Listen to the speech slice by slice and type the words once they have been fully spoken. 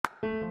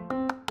Hey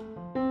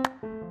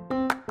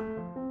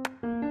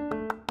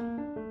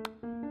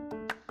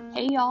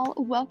y'all,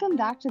 welcome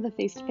back to the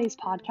Face to Face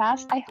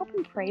podcast. I hope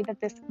and pray that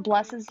this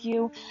blesses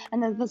you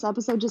and that this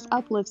episode just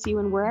uplifts you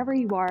in wherever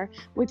you are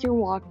with your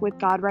walk with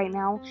God right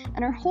now.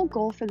 And our whole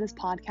goal for this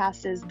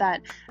podcast is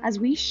that as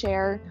we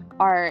share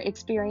our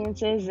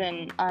experiences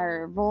and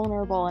are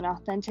vulnerable and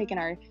authentic in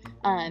our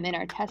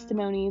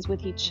testimonies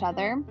with each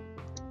other,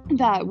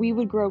 that we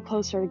would grow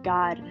closer to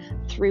God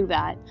through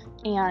that,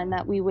 and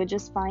that we would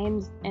just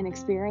find and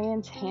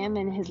experience Him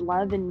and His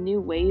love in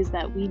new ways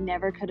that we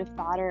never could have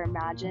thought or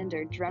imagined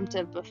or dreamt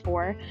of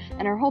before.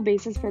 And our whole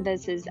basis for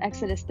this is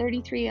Exodus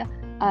 33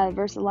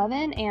 verse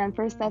 11 and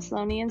 1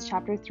 Thessalonians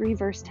chapter 3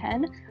 verse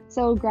 10.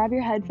 So grab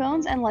your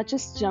headphones and let's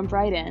just jump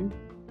right in.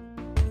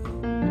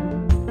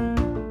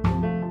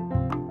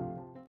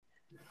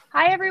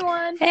 Hi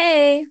everyone.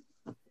 Hey.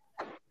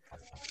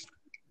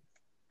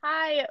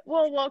 Hi,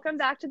 well, welcome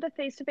back to the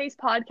Face to Face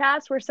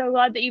podcast. We're so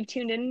glad that you've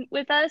tuned in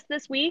with us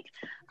this week.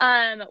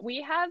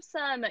 We have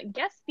some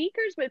guest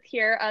speakers with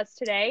us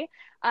today.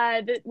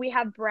 We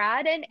have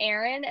Brad and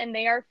Aaron, and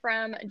they are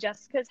from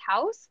Jessica's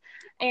House.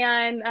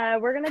 And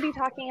we're going to be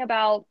talking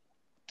about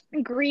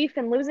grief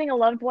and losing a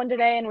loved one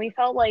today. And we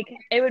felt like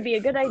it would be a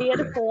good idea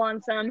to pull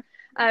on some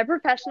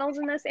professionals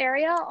in this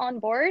area on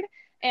board.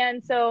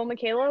 And so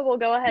Michaela will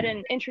go ahead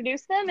and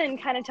introduce them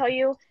and kind of tell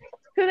you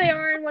who they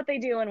are and what they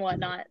do and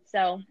whatnot.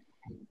 So,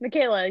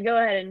 Michaela, go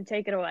ahead and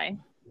take it away.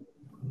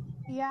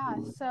 Yeah,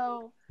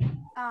 so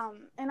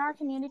in our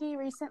community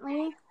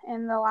recently,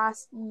 in the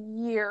last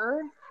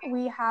year,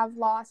 we have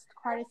lost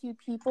quite a few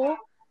people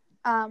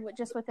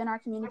just within our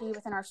community,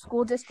 within our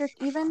school district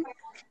even.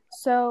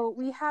 So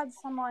we had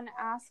someone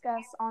ask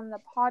us on the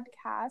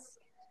podcast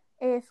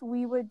if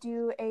we would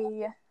do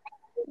a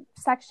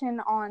section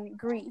on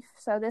grief.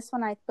 So this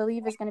one, I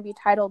believe, is going to be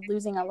titled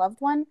Losing a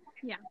Loved One.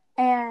 Yeah.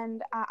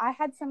 And I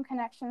had some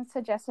connections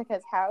to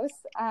Jessica's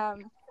House.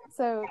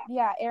 So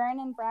yeah,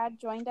 Aaron and Brad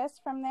joined us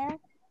from there.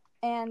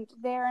 And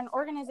they're an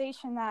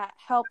organization that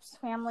helps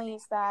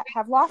families that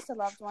have lost a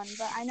loved one.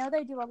 But I know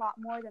they do a lot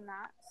more than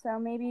that. So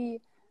maybe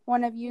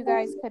one of you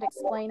guys could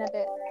explain a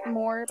bit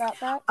more about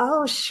that.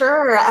 Oh,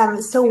 sure.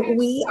 So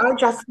we are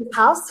Jessica's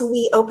House.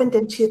 We opened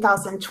in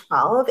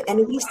 2012,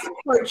 and we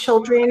support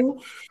children,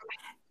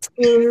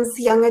 teens,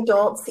 young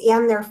adults,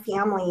 and their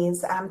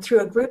families through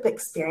a group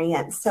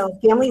experience. So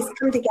families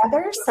come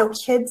together, so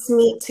kids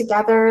meet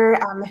together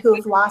who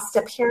have lost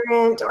a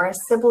parent or a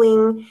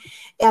sibling,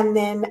 and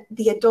then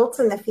the adults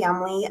in the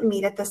family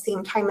meet at the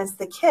same time as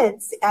the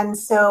kids. And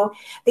so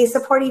they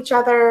support each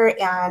other,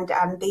 and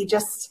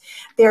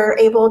they're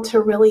able to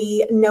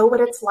really know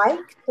what it's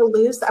like to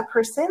lose a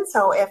person.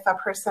 So if a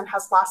person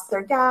has lost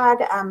their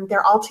dad,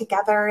 they're all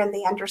together and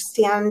they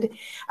understand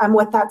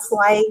what that's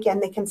like,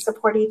 and they can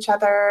support each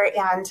other.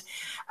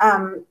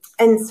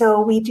 And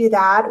so we do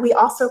that. We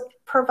also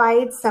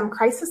provide some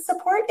crisis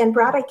support. And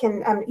Brad,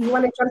 you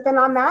want to jump in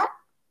on that?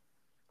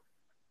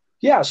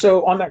 Yeah.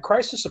 So on that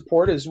crisis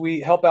support is we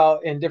help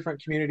out in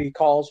different community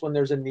calls when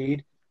there's a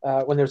need,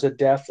 when there's a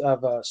death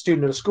of a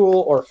student at a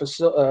school or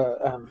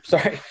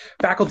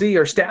faculty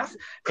or staff.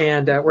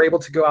 And we're able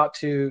to go out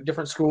to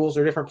different schools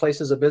or different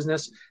places of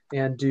business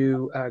and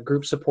do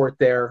group support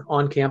there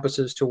on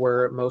campuses to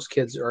where most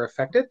kids are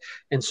affected.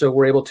 And so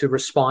we're able to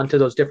respond to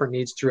those different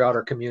needs throughout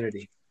our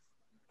community.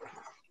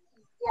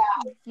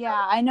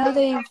 Yeah, I know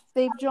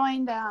they've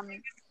joined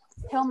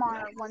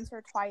Hillmar once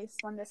or twice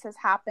when this has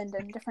happened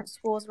in different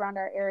schools around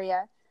our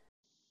area.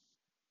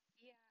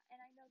 Yeah,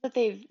 and I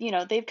know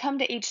that they've come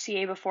to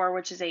HCA before,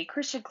 which is a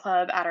Christian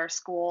club at our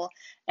school,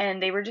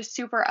 and they were just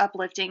super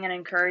uplifting and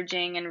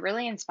encouraging and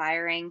really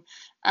inspiring.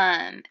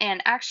 And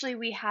actually,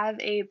 we have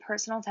a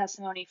personal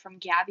testimony from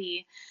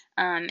Gabby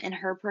in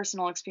her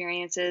personal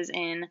experiences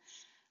in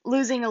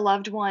losing a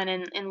loved one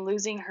and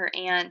losing her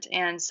aunt.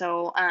 And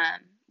so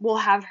we'll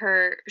have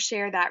her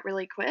share that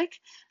really quick.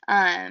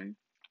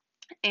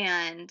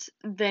 And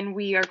then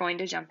we are going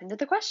to jump into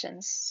the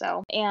questions.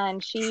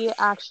 And she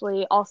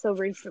actually also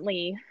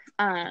recently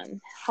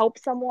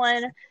helped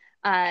someone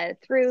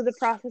through the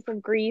process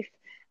of grief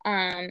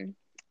and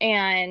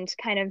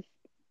kind of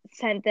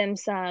sent them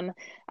some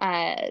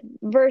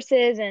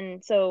verses.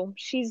 And so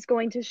she's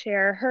going to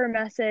share her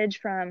message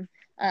from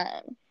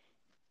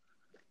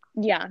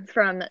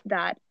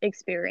that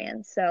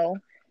experience. So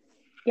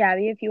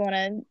Gabby, if you want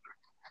to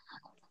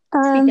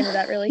speak into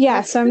that really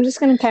quick. So I'm just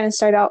going to kind of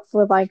start out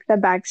with like the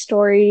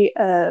backstory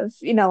of,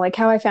 like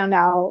how I found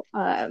out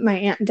my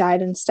aunt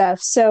died and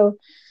stuff. So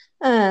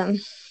my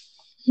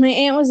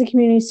aunt was a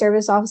community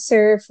service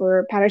officer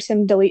for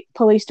Patterson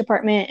Police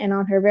Department. And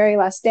on her very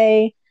last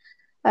day,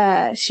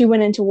 she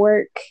went into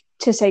work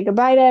to say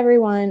goodbye to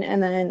everyone.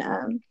 And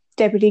then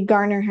Deputy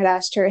Garner had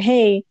asked her,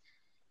 hey,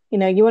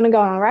 you want to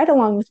go on a ride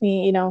along with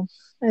me,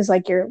 as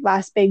like your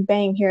last big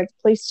bang here at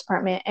the police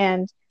department.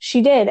 And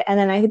she did. And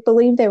then I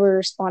believe they were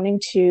responding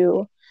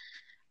to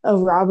a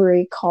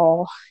robbery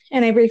call.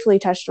 And I briefly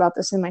touched about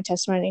this in my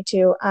testimony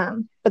too.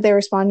 But they were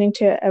responding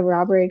to a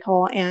robbery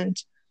call,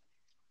 and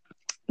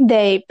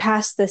they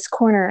passed this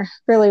corner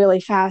really, really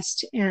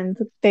fast, and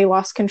they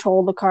lost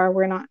control of the car.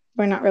 We're not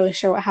really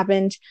sure what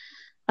happened,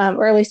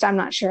 or at least I'm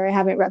not sure. I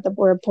haven't read the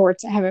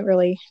reports. I haven't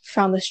really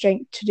found the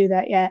strength to do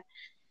that yet.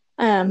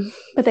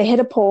 But they hit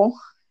a pole,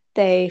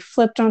 they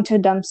flipped onto a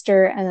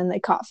dumpster, and then they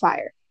caught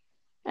fire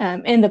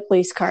in the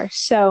police car.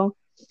 So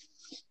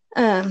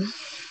at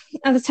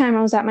the time,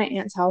 I was at my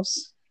aunt's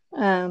house.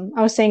 I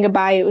was saying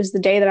goodbye. It was the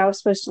day that I was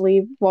supposed to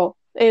leave. Well,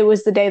 it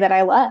was the day that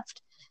I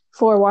left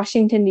for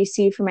Washington,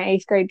 D.C. for my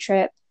 8th grade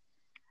trip.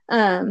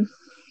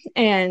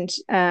 And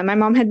my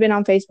mom had been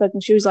on Facebook,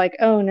 and she was like,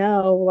 oh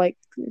no, like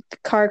the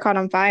car caught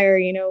on fire,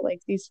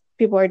 like these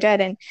people are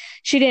dead. And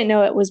she didn't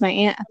know it was my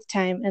aunt at the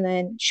time. And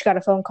then she got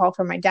a phone call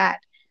from my dad.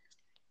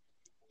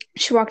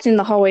 She walked in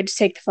the hallway to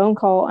take the phone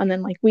call, and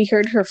then like we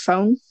heard her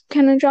phone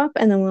kind of drop,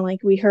 and then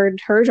we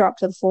heard her drop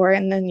to the floor,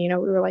 and then we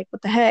were like,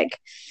 what the heck?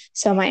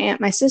 So my aunt,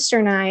 my sister,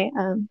 and I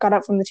got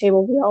up from the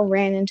table. We all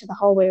ran into the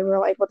hallway. We were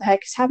like, what the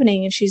heck is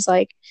happening? And she's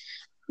like,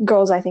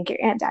 girls, I think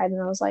your aunt died.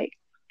 And I was like,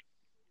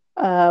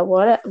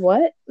 what?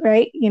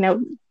 Right?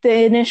 The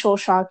initial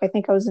shock, I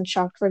think I was in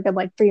shock for a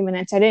good 3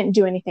 minutes. I didn't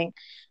do anything.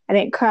 I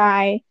didn't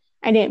cry.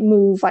 I didn't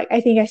move.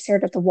 I think I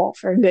stared at the wall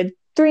for a good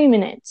 3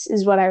 minutes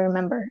is what I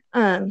remember.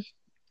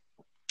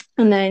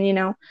 And then,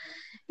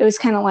 it was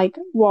kind of like,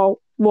 well,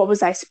 what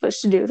was I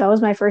supposed to do? That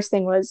was my first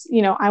thing was,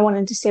 I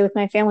wanted to stay with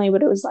my family,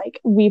 but it was like,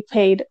 we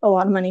paid a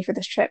lot of money for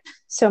this trip.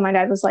 So my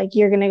dad was like,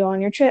 you're going to go on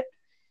your trip.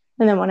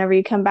 And then whenever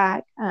you come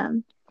back,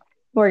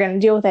 we're going to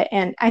deal with it.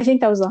 And I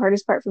think that was the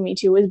hardest part for me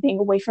too, was being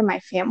away from my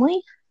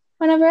family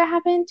whenever it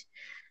happened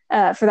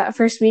for that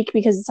first week,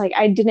 because it's like,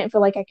 I didn't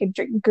feel like I could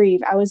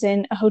grieve. I was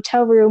in a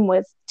hotel room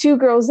with 2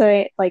 girls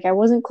that I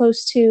wasn't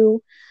close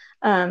to.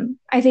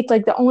 I think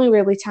the only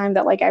really time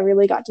that I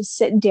really got to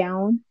sit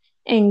down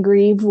and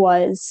grieve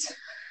was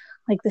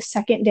the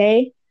second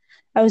day.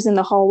 I was in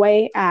the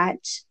hallway at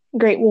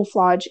Great Wolf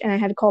Lodge, and I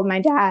had called my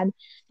dad,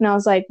 and I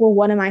was like, well,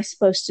 what am I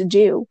supposed to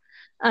do?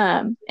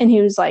 And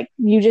he was like,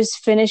 you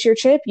just finish your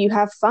trip, you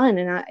have fun.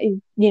 And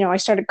I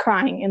started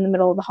crying in the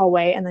middle of the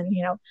hallway, and then,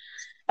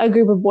 a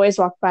group of boys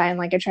walked by,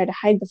 and I tried to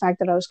hide the fact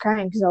that I was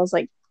crying, because I was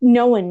like,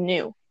 no one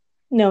knew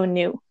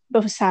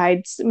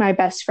besides my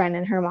best friend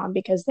and her mom,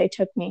 because they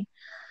took me.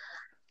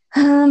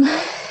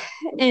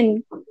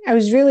 And I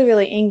was really,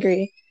 really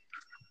angry.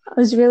 I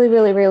was really,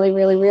 really, really,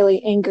 really,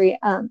 really angry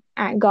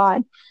at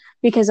God,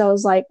 because I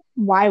was like,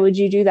 why would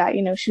you do that?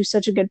 She was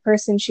such a good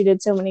person. She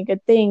did so many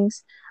good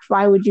things.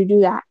 Why would you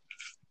do that?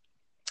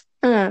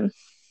 And,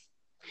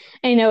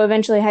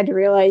 eventually I had to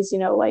realize,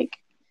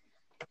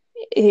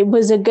 it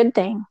was a good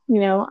thing,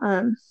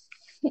 and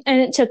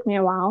it took me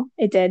a while.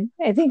 It did.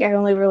 I think I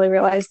only really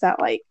realized that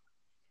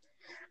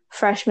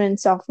freshman,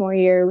 sophomore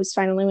year was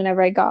finally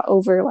whenever I got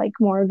over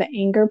more of the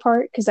anger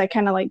part, because I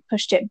kind of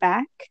pushed it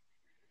back,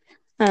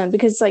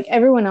 because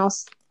everyone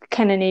else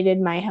kind of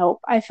needed my help,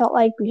 I felt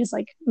because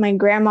my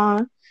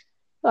grandma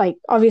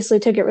obviously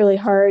took it really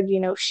hard.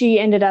 She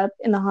ended up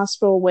in the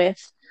hospital with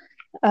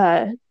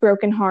a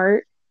broken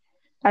heart.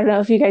 I don't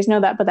know if you guys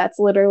know that, but that's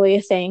literally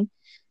a thing.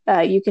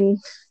 You can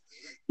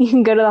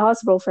go to the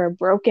hospital for a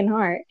broken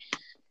heart.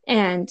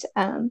 And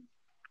I'm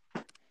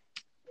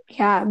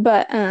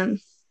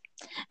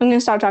going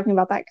to stop talking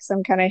about that, because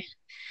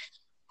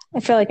I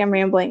feel like I'm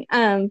rambling.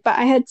 But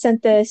I had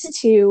sent this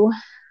to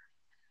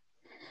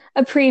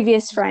a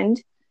previous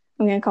friend.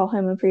 I'm going to call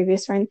him a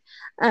previous friend,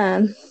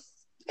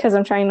 because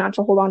I'm trying not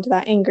to hold on to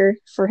that anger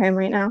for him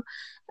right now.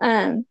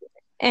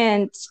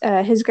 And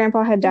his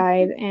grandpa had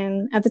died.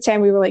 And at the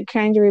time we were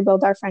trying to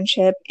rebuild our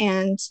friendship.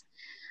 And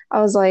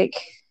I was like,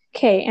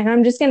 okay. And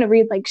I'm just going to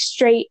read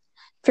straight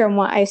from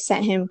what I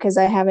sent him, because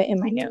I have it in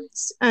my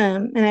notes.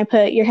 And I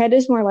put, your head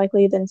is more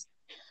likely than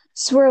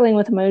swirling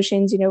with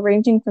emotions,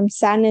 ranging from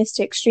sadness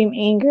to extreme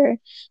anger,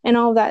 and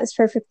all of that is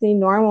perfectly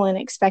normal and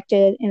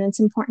expected, and it's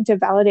important to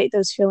validate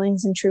those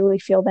feelings and truly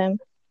feel them.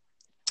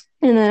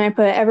 And then I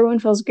put, everyone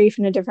feels grief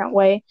in a different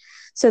way,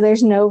 so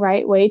there's no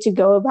right way to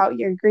go about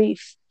your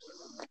grief.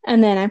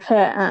 And then I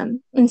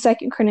put in 2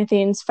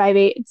 Corinthians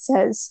 5:8, it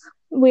says,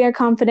 we are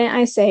confident,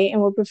 I say,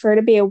 and would prefer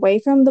to be away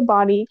from the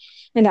body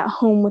and at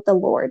home with the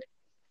Lord.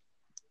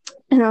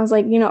 And I was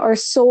like, our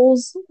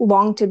souls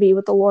long to be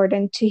with the Lord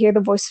and to hear the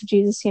voice of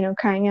Jesus,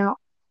 crying out.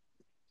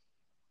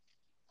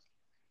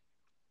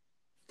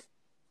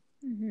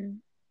 Mm-hmm.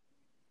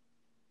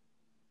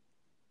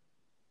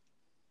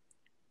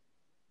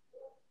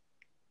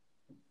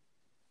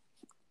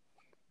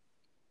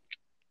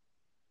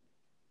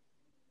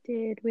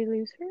 Did we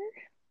lose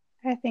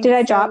her? I think Did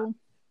I so. drop?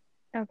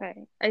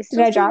 Okay. I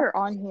still see her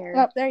on here.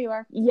 Oh, there you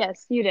are.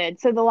 Yes, you did.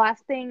 So the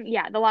last thing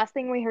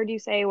we heard you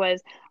say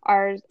was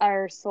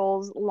our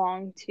souls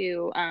long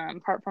to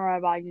part from our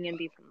body and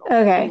be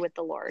with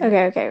the Lord.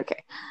 Okay.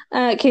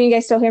 Can you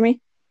guys still hear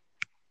me?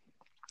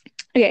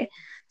 Okay.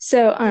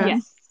 So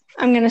yes.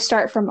 I'm going to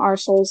start from our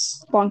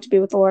souls long to be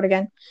with the Lord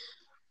again.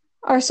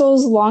 Our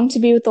souls long to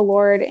be with the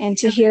Lord and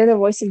to hear the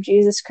voice of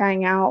Jesus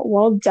crying out,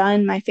 well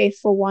done, my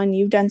faithful one,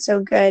 you've done so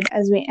good,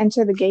 as we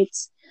enter the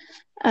gates.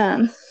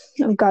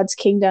 of God's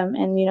kingdom.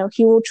 And,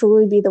 he will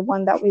truly be the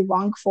one that we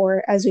long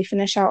for as we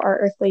finish out our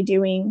earthly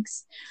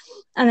doings.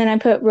 And then I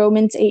put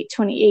Romans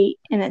 8:28,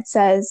 and it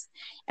says,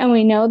 and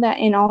we know that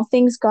in all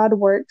things God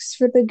works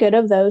for the good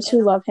of those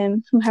who love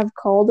him, who have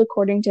called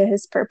according to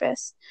his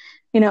purpose.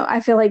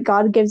 I feel like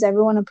God gives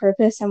everyone a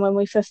purpose, and when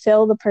we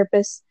fulfill the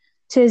purpose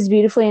to his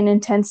beautifully and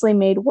intensely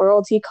made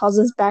world, he calls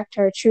us back to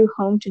our true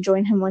home to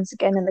join him once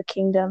again in the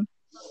kingdom.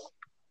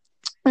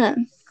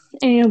 And,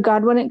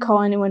 God wouldn't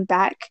call anyone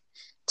back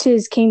to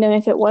his kingdom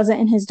if it wasn't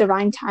in his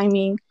divine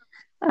timing.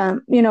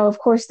 Of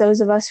course,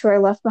 those of us who are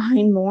left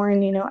behind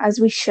mourn, as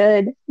we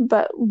should,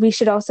 but we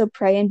should also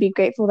pray and be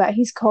grateful that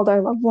he's called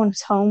our loved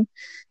ones home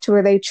to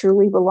where they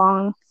truly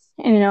belong.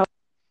 And,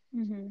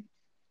 Mm-hmm.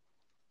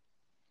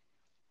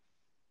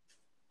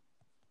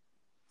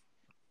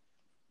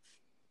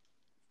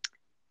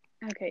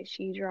 Okay,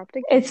 she dropped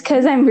again. It's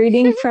because I'm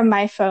reading from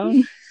my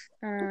phone.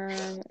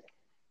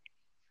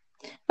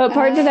 What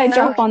part did I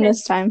drop on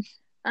this time?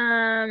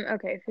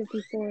 Okay,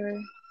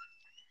 54.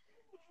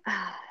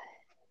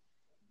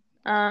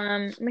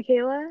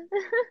 Michaela?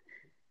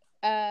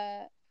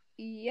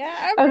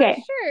 Yeah, I'm not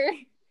sure.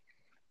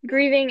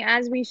 Grieving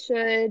as we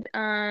should.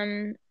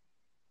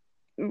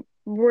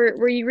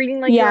 Were you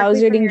reading I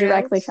was reading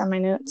directly from my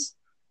notes.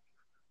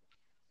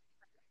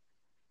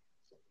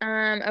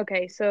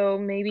 Okay, so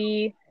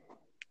maybe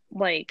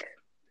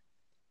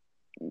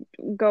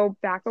go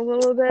back a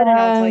little bit and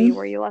I'll tell you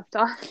where you left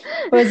off.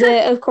 Was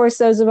it, of course,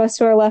 those of us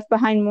who are left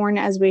behind mourn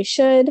as we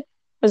should?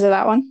 Was it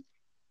that one?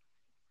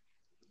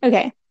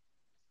 Okay.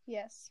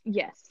 Yes.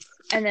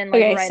 And then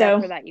right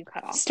after that you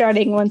cut off.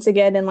 Starting once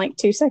again in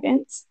 2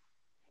 seconds.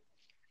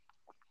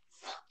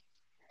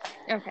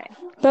 Okay.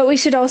 But we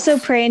should also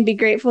pray and be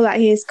grateful that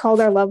he has called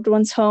our loved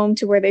ones home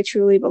to where they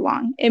truly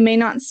belong. It may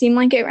not seem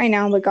like it right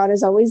now, but God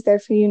is always there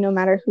for you no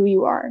matter who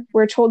you are.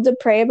 We're told to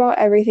pray about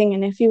everything,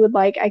 and if you would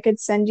like, I could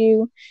send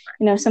you,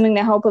 something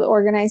to help with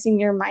organizing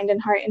your mind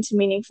and heart into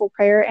meaningful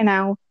prayer, and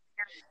I'll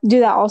do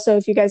that also.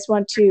 If you guys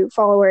want to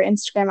follow our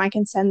Instagram, I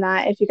can send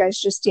that. If you guys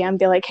just DM,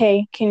 be like,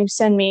 hey, can you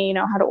send me,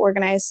 how to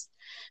organize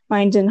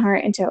mind and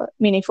heart into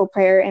meaningful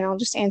prayer, and I'll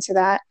just answer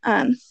that.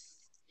 And,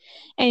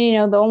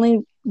 the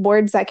only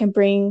words that can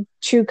bring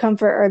true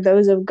comfort are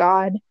those of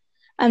God.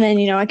 And then,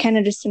 I kind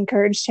of just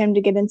encouraged him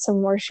to get in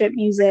some worship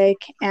music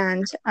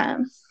and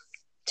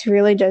to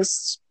really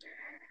just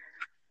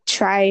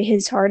try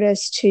his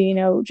hardest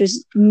to,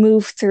 just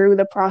move through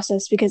the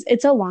process, because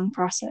it's a long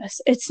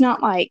process. It's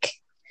not like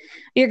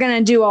you're going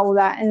to do all of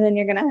that and then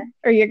you're going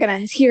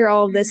to hear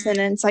all of this and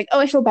then it's like, oh,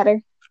 I feel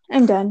better,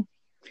 I'm done.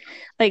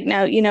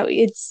 No,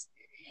 it's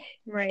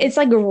right. It's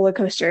like a roller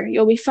coaster.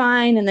 You'll be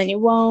fine and then you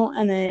won't,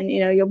 and then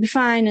you'll be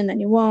fine and then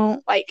you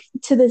won't.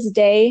 To this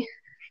day,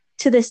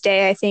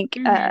 I think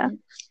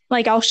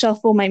I'll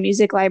shuffle my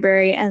music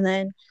library and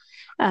then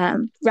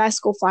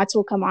Rascal Flatts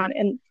will come on,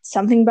 and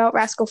something about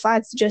Rascal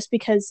Flatts, just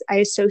because I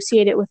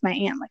associate it with my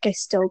aunt, I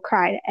still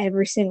cried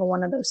every single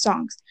one of those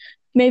songs.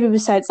 Maybe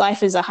besides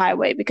Life is a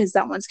Highway, because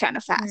that one's kind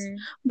of fast,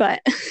 but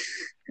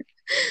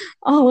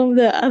all of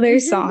the other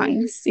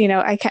songs,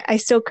 I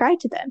still cry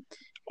to them.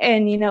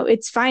 And,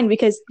 it's fine,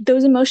 because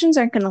those emotions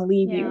aren't going to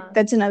leave you.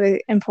 That's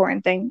another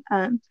important thing.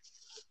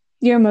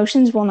 Your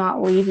emotions will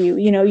not leave you.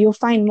 You'll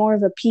find more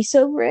of a peace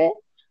over it,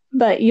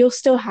 but you'll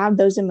still have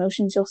those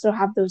emotions. You'll still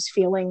have those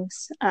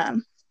feelings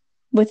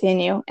within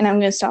you. And I'm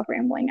going to stop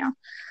rambling now.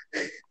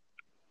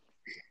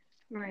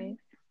 Right.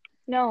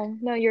 No,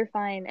 you're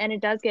fine. And it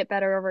does get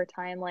better over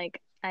time.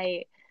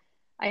 I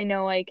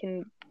know I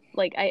can...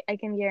 I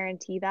can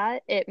guarantee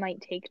that it might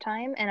take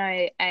time,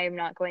 and I'm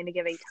not going to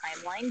give a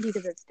timeline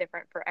because it's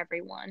different for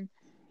everyone.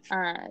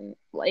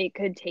 It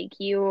could take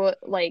you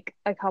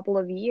a couple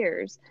of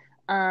years.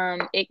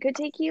 It could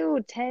take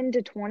you 10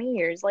 to 20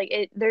 years.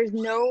 There's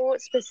no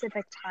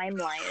specific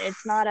timeline.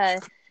 It's not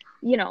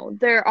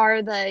there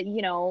are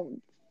the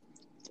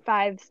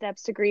 5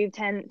 steps to grieve,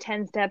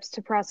 10 steps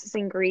to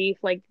processing grief.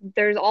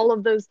 There's all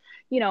of those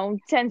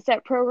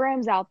 10-step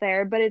programs out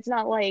there, but it's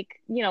not like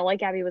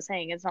Abby was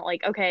saying, it's not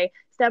okay,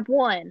 step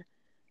 1,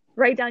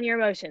 write down your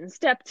emotions,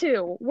 step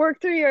 2,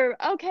 work through your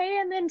okay,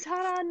 and then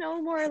ta-da,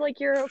 no more,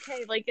 you're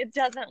okay. It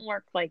doesn't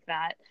work like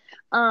that.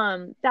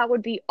 That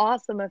would be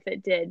awesome if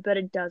it did, but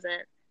it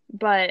doesn't.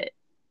 But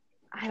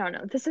I don't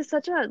know, this is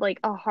such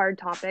a hard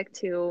topic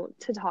to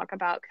talk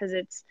about, because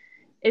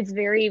it's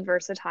very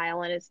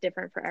versatile and it's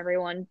different for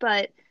everyone.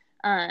 But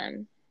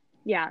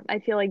I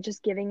feel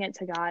just giving it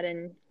to God,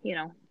 and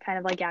kind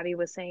of like Abby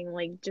was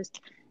saying,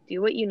 just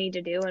do what you need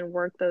to do and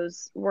work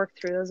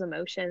through those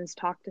emotions,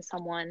 talk to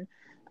someone.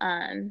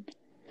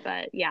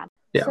 But yeah.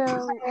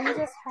 So we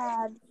just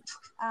had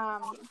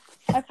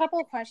a couple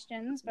of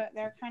questions, but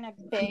they're kind of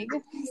big.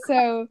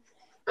 So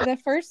the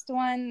first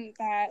one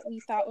that we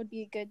thought would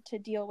be good to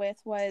deal with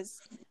was,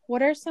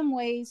 what are some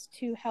ways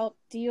to help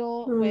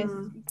deal with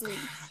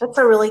grief? That's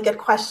a really good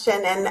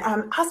question. And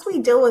as we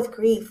deal with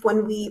grief,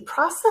 when we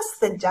process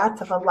the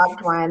death of a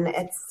loved one,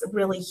 it's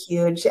really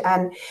huge.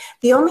 And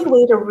the only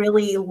way to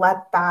really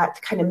let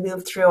that kind of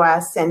move through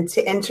us and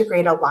to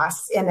integrate a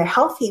loss in a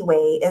healthy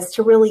way is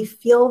to really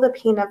feel the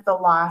pain of the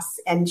loss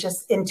and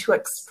to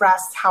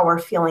express how we're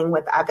feeling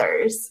with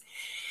others.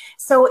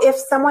 So if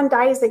someone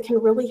dies, it can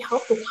really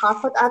help to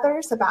talk with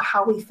others about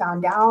how we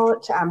found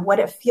out, what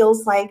it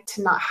feels like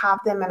to not have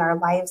them in our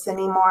lives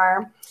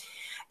anymore.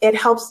 It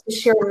helps to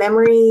share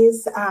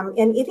memories and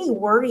any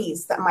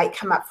worries that might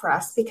come up for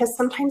us, because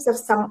sometimes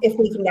if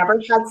we've never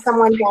had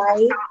someone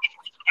die,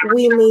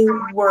 we may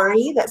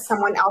worry that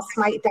someone else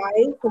might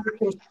die, so we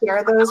can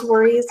share those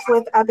worries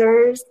with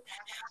others.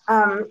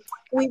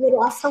 We would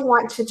also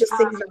want to just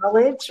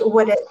acknowledge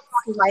what it's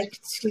like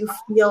to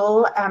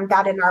feel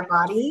that in our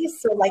body.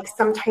 So like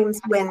sometimes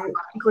when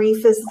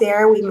grief is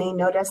there, we may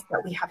notice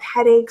that we have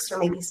headaches or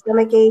maybe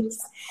stomach aches.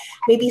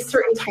 Maybe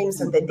certain times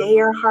of the day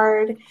are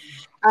hard.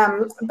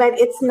 But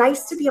it's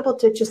nice to be able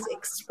to just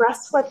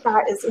express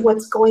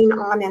what's going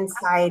on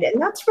inside.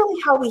 And that's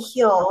really how we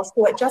heal.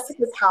 So at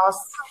Jessica's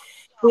House,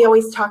 we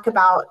always talk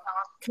about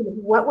kind of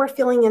what we're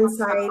feeling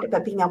inside,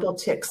 but being able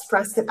to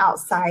express it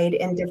outside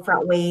in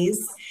different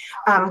ways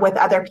with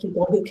other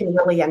people who can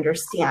really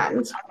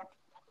understand.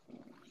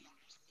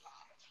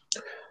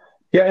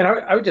 Yeah, and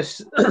I would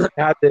just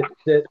add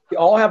that we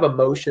all have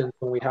emotions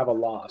when we have a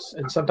loss.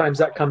 And sometimes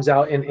that comes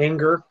out in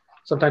anger.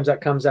 Sometimes that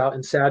comes out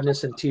in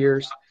sadness and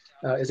tears.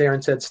 As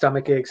Aaron said,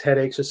 stomach aches,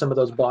 headaches are some of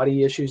those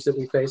body issues that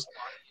we face.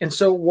 And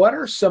so what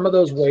are some of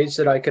those ways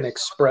that I can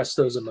express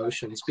those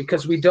emotions?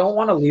 Because we don't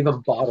want to leave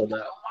them bottled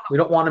up. We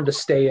don't want them to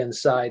stay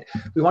inside.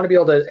 We want to be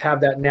able to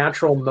have that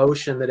natural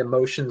motion that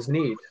emotions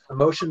need.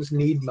 Emotions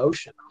need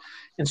motion.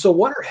 And so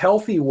what are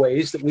healthy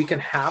ways that we can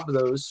have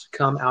those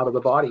come out of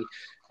the body?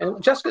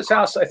 And Jessica's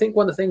House, I think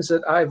one of the things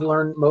that I've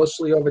learned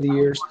mostly over the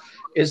years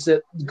is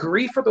that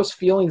grief are those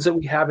feelings that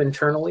we have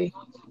internally.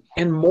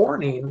 And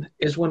mourning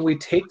is when we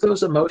take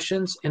those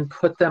emotions and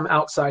put them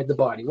outside the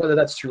body, whether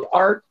that's through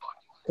art,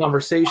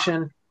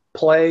 conversation,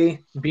 play,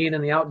 being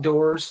in the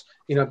outdoors,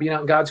 being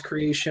out in God's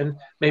creation,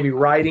 maybe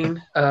writing.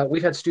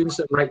 We've had students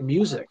that write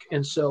music.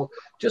 And so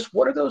just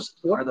what are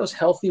those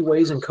healthy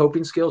ways and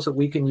coping skills that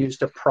we can use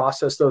to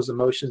process those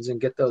emotions and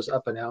get those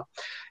up and out?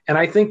 And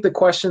I think the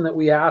question that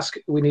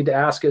we need to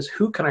ask is,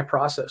 who can I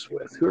process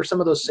with? Who are some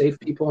of those safe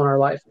people in our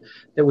life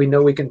that we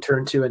know we can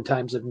turn to in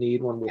times of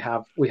need when we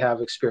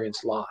have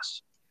experienced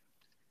loss?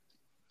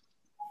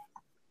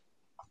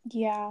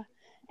 Yeah.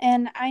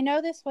 And I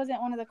know this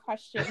wasn't one of the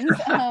questions,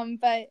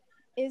 but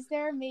is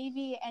there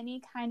maybe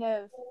any kind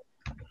of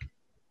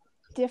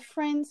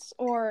difference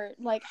or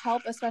like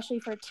help, especially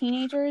for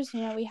teenagers?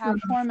 We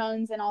have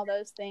hormones and all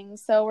those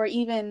things. So we're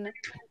even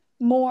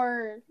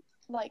more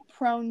like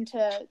prone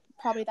to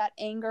probably that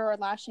anger or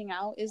lashing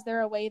out. Is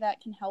there a way that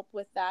can help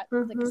with that,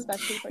 like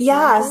especially for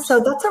teenagers? So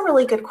that's a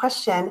really good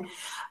question.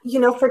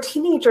 For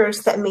teenagers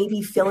that may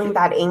be feeling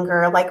that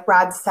anger, like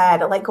Brad said,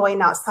 like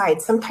going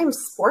outside, sometimes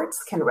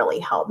sports can really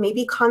help.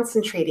 Maybe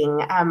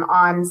concentrating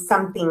on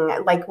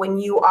something, like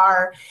when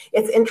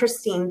it's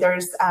interesting,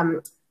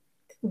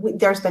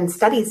 there's been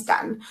studies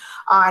done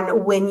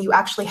on when you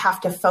actually have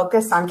to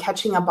focus on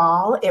catching a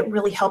ball, it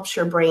really helps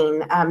your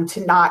brain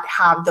to not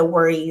have the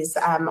worries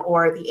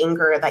or the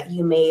anger that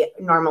you may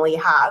normally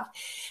have.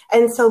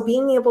 And so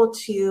being able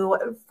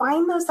to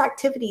find those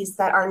activities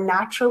that are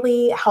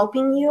naturally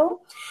helping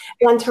you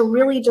and to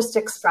really just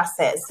express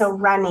it. So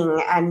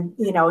running and,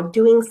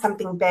 doing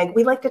something big.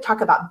 We like to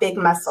talk about big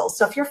muscles.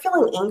 So if you're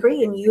feeling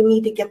angry and you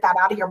need to get that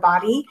out of your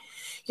body,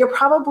 you're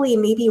probably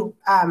maybe,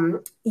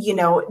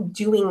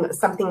 doing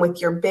something with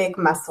your big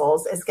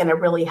muscles is going to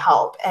really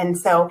help. And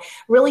so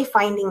really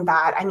finding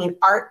that,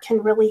 art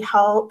can really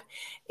help.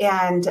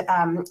 And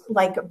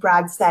like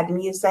Brad said,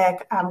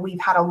 music, we've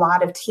had a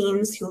lot of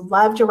teens who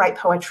love to write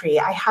poetry.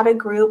 I had a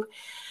group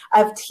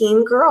of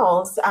teen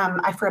girls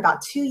for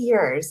about 2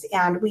 years,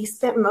 and we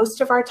spent most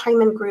of our time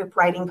in group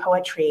writing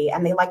poetry,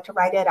 and they like to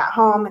write it at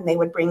home and they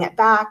would bring it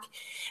back.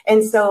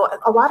 And so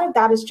a lot of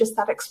that is just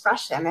that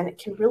expression, and it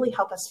can really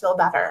help us feel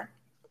better.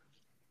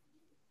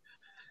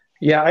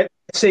 Yeah, I'd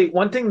say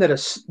one thing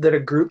that a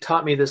group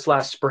taught me this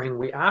last spring,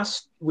 we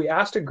asked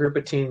a group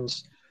of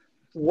teens,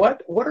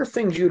 what are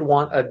things you'd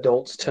want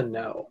adults to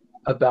know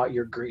about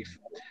your grief?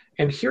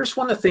 And here's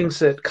one of the things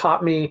that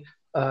caught me,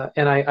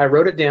 and I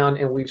wrote it down,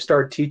 and we've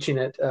started teaching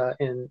it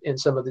in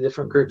some of the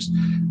different groups.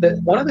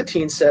 That one of the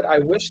teens said, I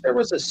wish there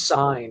was a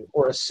sign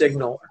or a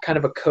signal, or kind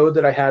of a code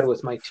that I had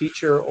with my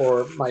teacher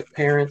or my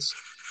parents,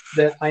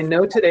 that I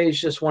know today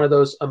is just one of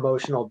those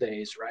emotional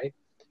days, right?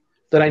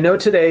 That I know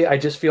today I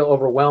just feel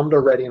overwhelmed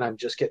already and I'm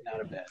just getting out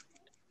of bed.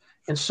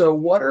 And so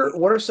what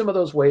are some of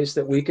those ways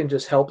that we can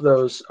just help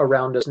those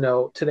around us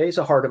know today's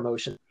a hard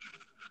emotion,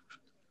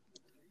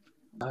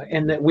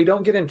 and that we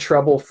don't get in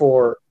trouble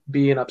for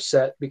being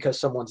upset because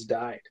someone's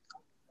died.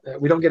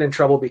 We don't get in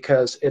trouble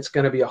because it's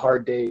going to be a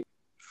hard day.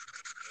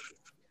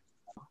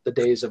 the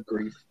days of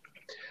grief.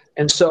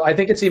 And so I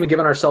think it's even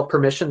given ourselves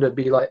permission to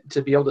be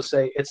able to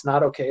say, it's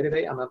not okay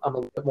today. I'm a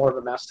little bit more of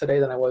a mess today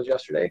than I was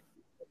yesterday,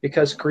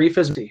 because grief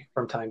is easy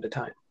from time to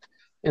time.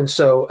 And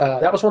so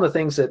that was one of the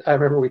things that I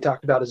remember we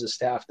talked about as a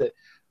staff that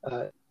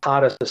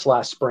taught us this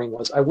last spring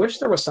was, I wish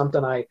there was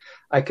something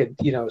I could,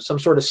 some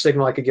sort of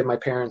signal I could give my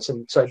parents.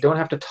 And so I don't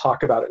have to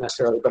talk about it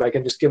necessarily, but I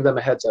can just give them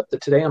a heads up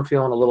that today I'm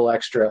feeling a little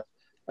extra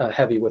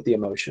heavy with the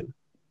emotion.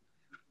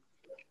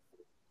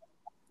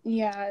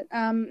 Yeah.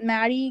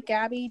 Maddie,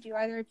 Gabby, do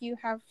either of you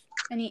have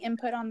any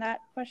input on that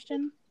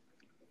question?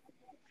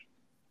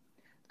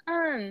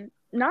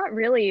 Not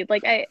really.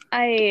 Like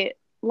I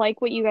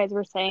like what you guys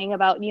were saying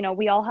about,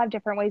 we all have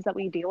different ways that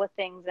we deal with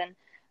things.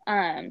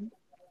 And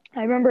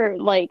I remember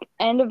like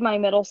end of my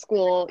middle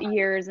school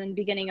years and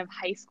beginning of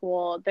high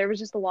school, there was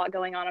just a lot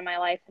going on in my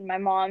life. And my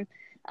mom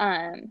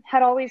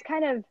had always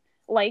kind of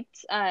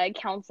liked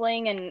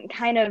counseling and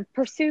kind of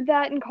pursued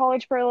that in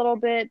college for a little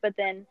bit, but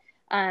then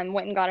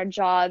went and got a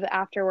job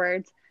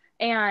afterwards.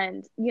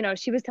 And,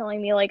 she was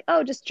telling me like,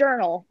 oh, just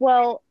journal.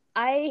 Well,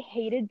 I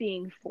hated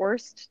being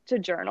forced to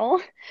journal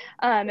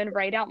and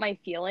write out my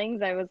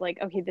feelings. I was like,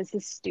 okay, this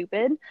is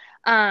stupid.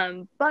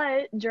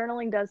 But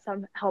journaling does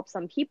help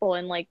some people.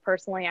 And like,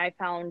 personally, I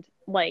found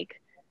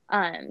like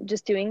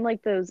just doing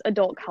like those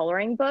adult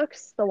coloring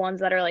books, the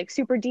ones that are like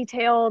super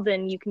detailed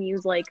and you can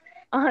use like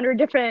 100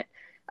 different,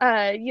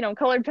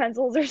 colored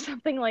pencils or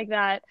something like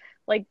that.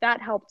 Like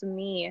that helped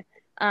me.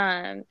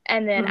 And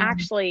then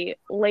actually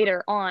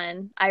later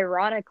on,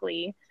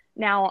 ironically,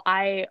 now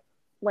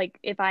like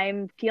if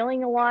I'm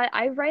feeling a lot,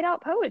 I write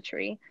out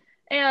poetry,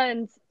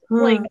 and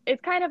like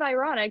it's kind of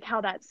ironic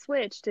how that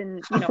switched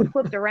and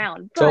flipped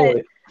around.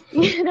 But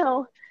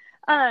Totally.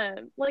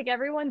 like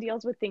everyone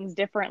deals with things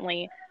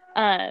differently.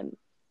 And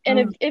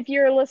if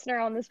you're a listener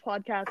on this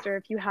podcast, or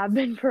if you have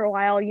been for a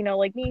while,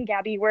 like me and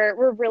Gabby,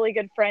 we're really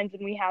good friends,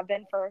 and we have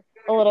been for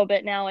a little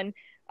bit now. And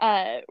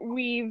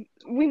we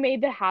made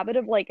the habit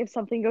of like, if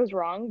something goes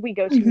wrong, we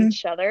go to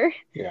each other.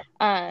 Yeah.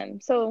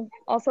 So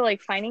also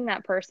like finding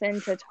that person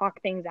to talk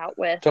things out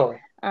with. Totally.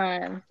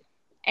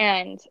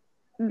 And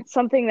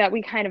something that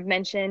we kind of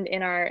mentioned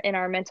in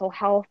our mental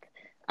health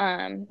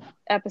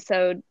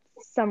episode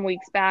some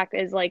weeks back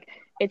is like,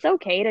 it's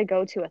okay to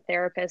go to a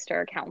therapist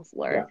or a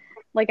counselor. Yeah.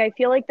 Like, I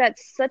feel like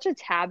that's such a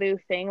taboo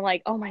thing.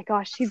 Like, oh my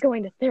gosh, she's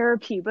going to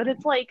therapy, but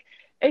it's like,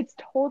 it's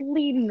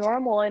totally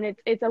normal, and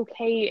it's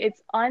okay.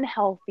 It's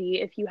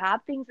unhealthy if you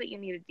have things that you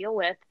need to deal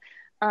with.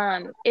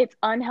 It's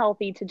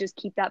unhealthy to just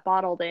keep that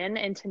bottled in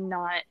and to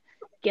not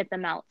get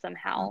them out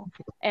somehow.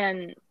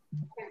 And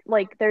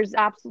like, there's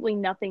absolutely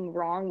nothing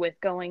wrong with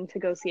going to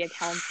go see a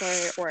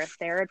counselor or a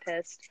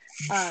therapist,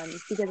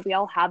 because we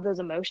all have those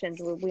emotions.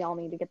 We all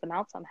need to get them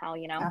out somehow,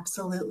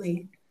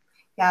 Absolutely.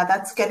 Yeah,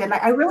 that's good. And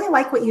I really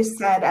like what you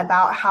said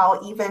about how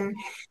even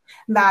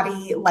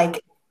Maddie,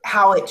 like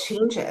how it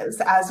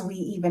changes as we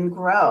even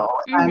grow,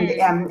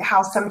 and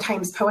how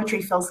sometimes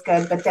poetry feels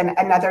good, but then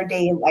another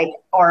day, like,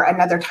 or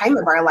another time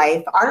of our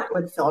life, art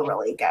would feel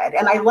really good.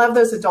 And I love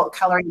those adult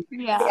coloring.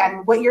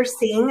 And what you're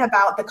saying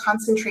about the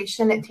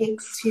concentration it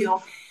takes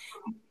to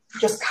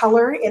just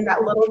color in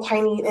that little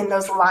tiny, in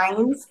those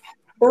lines,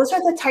 those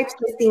are the types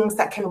of things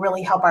that can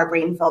really help our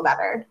brain feel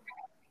better.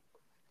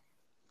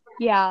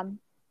 Yeah,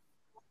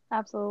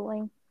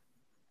 absolutely.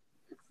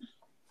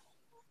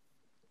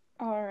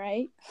 All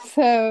right.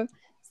 So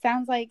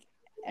sounds like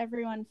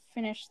everyone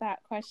finished that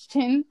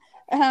question.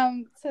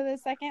 So the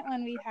second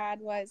one we had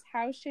was,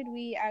 how should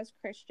we as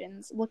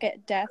Christians look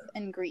at death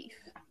and grief?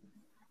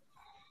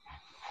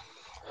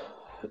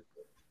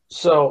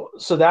 So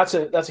that's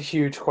a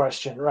huge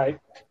question, right?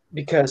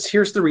 Because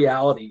here's the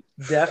reality: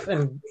 death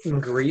and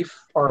grief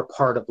are a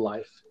part of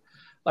life.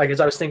 Like, as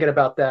I was thinking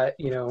about that,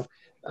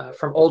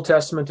 from Old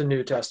Testament to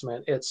New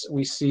Testament,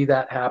 we see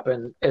that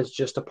happen as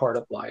just a part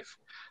of life.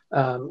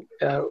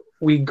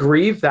 We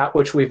grieve that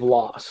which we've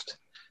lost.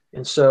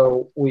 And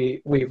so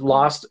we've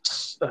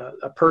lost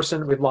a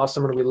person, we've lost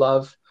someone we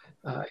love.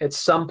 At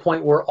some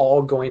point, we're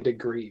all going to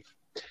grieve.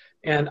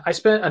 And I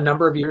spent a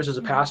number of years as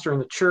a pastor in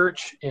the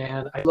church,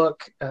 and I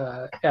look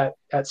at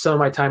some of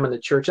my time in the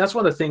church. That's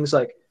one of the things,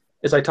 like,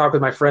 as I talk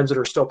with my friends that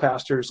are still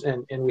pastors,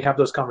 and we have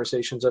those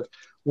conversations of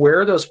where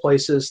are those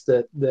places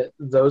that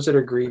those that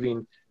are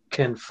grieving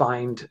can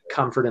find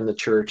comfort in the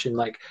church. And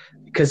like,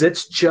 because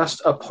it's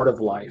just a part of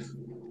life.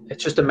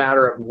 It's just a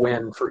matter of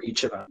when for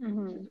each of us.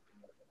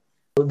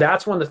 So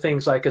that's one of the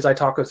things, like, as I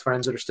talk with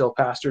friends that are still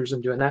pastors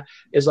and doing that,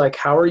 is like,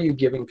 how are you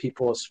giving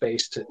people a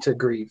space to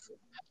grieve?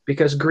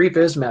 Because grief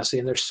is messy,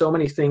 and there's so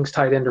many things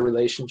tied into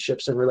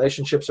relationships, and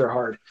relationships are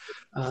hard.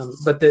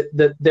 But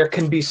that there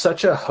can be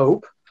such a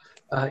hope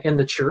in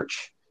the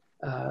church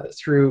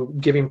through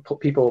giving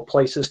people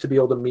places to be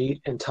able to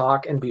meet and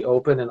talk and be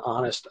open and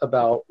honest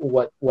about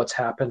what's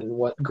happened and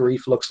what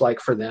grief looks like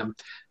for them,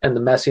 and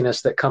the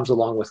messiness that comes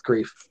along with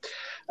grief.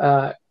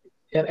 And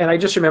I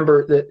just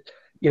remember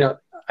that,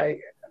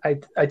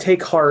 I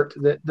take heart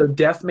that the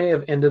death may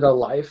have ended a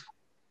life.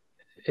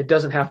 It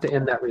doesn't have to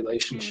end that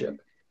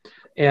relationship.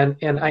 And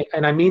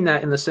I mean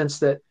that in the sense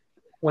that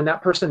when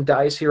that person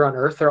dies here on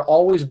earth, there'll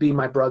always be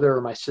my brother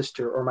or my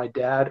sister or my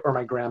dad or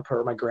my grandpa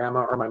or my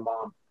grandma or my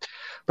mom.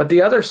 But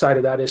the other side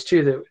of that is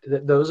too,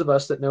 that those of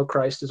us that know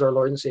Christ as our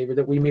Lord and Savior,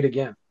 that we meet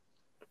again.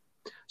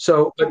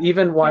 So, but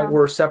even while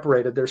we're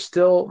separated, there's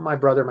still my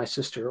brother, my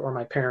sister, or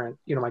my parent,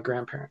 my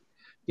grandparent,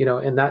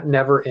 and that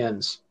never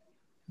ends,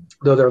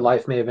 though their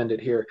life may have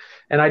ended here.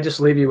 And I just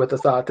leave you with the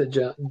thought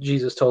that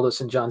Jesus told us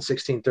in John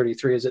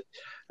 16:33 is that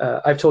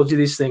I've told you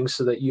these things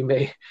so that you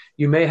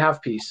may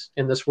have peace.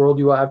 In this world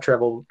you will have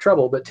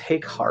trouble, but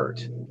take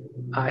heart.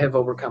 I have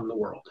overcome the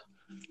world.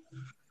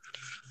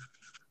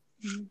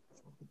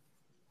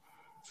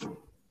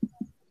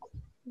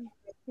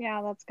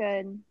 Yeah, that's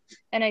good.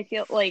 And I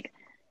feel like,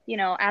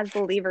 as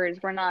believers,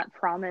 we're not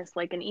promised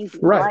like an easy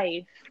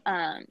Right.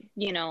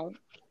 life.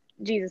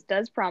 Jesus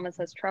does promise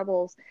us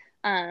troubles,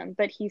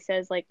 but he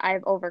says like,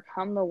 I've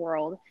overcome the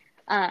world.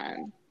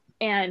 And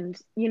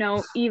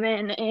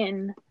even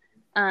in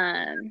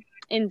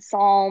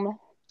Psalms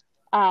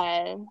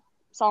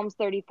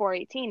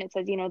 34:18, it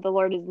says, the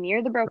Lord is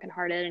near the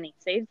brokenhearted and he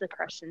saves the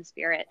crushed in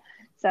spirit.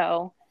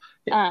 So,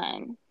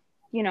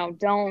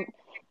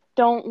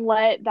 don't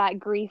let that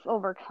grief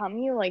overcome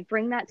you. Like,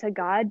 bring that to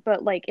God,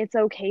 but like, it's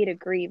okay to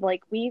grieve.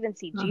 Like, we even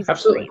see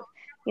Jesus grieve.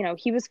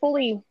 He was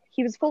fully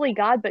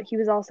God, but he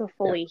was also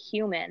fully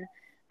human.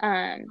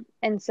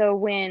 And so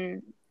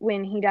when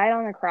he died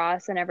on the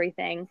cross and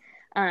everything,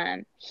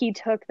 he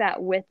took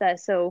that with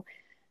us. So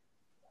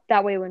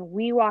that way, when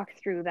we walk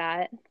through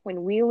that,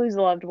 when we lose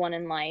a loved one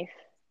in life,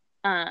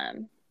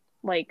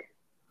 like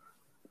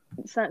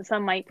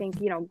some might think,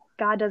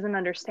 God doesn't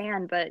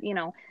understand, but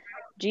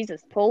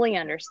Jesus fully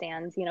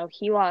understands.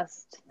 He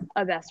lost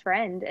a best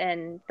friend,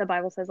 and the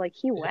Bible says like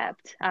he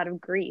wept out of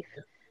grief.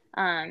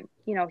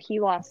 He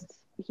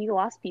lost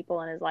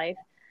people in his life,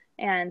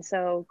 and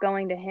so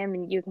going to him,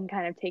 and you can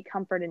kind of take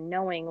comfort in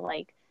knowing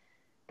like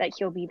that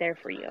he'll be there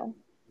for you.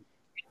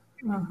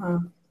 Mm-hmm.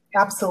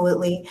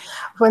 Absolutely.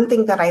 One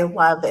thing that I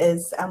love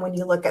is when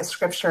you look at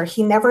scripture,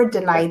 he never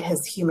denied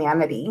his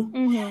humanity.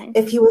 Mm-hmm.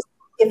 If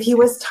he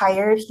was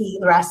tired, he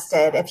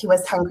rested. If he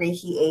was hungry,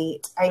 he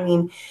ate.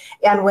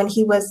 And when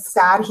he was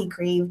sad, he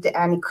grieved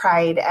and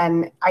cried.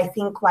 And I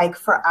think like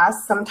for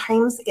us,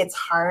 sometimes it's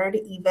hard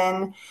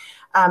even,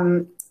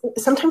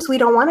 sometimes we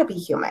don't want to be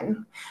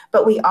human,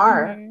 but we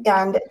are. Mm-hmm.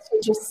 And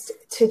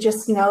to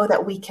just know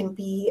that we can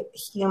be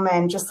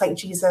human, just like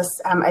Jesus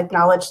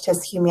acknowledged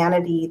his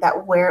humanity,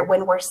 that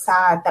when we're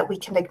sad, that we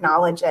can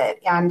acknowledge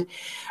it and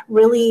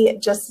really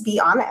just be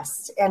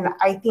honest. And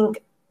I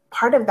think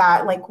part of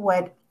that, like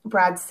what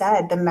Brad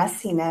said, the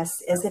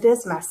messiness it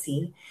is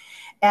messy,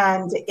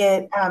 and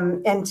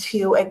and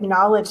to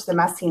acknowledge the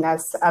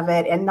messiness of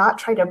it and not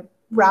try to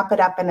wrap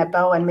it up in a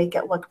bow and make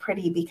it look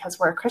pretty because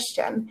we're a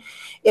Christian.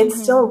 It's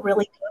mm-hmm. still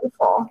really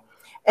beautiful,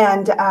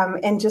 and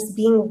just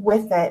being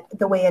with it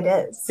the way it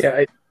is.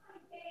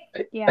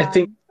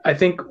 I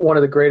think one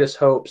of the greatest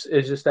hopes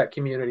is just that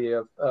community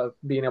of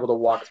being able to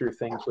walk through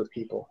things with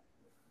people.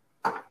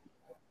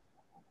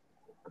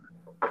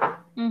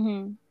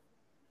 Mm-hmm.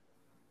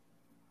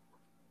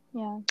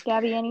 Yeah.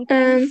 Gabby,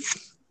 anything?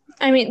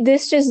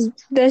 This is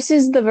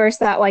the verse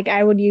that like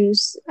I would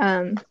use.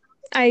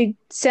 I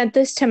sent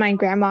this to my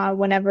grandma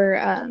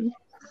whenever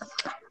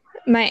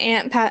my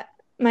aunt had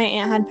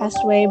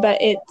passed away, but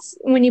it's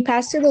when you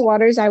pass through the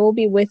waters, I will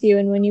be with you.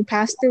 And when you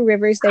pass through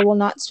rivers, they will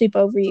not sweep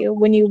over you.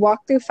 When you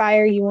walk through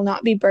fire, you will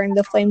not be burned.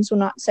 The flames will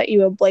not set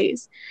you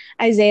ablaze.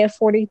 Isaiah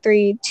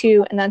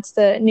 43:2, and that's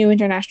the New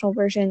International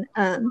Version.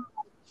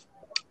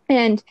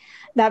 And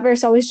that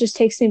verse always just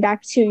takes me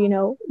back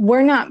to,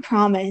 we're not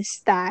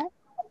promised that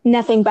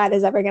nothing bad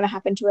is ever going to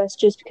happen to us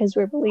just because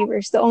we're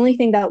believers. The only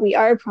thing that we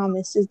are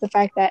promised is the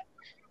fact that,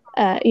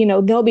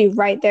 they'll be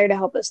right there to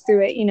help us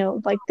through it.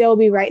 Like they'll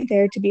be right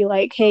there to be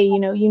like, hey,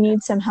 you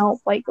need some help.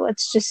 Like,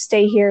 let's just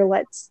stay here.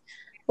 Let's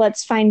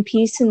find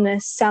peace in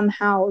this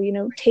somehow,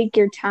 take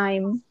your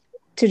time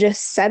to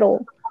just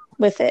settle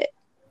with it.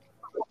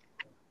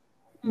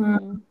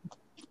 Mm-hmm.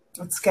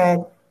 That's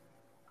good.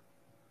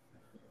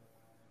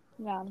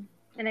 Yeah.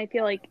 And I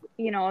feel like,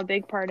 a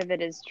big part of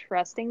it is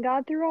trusting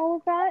God through all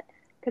of that.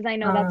 Because I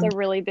know that's a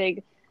really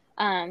big,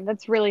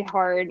 that's really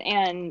hard.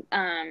 And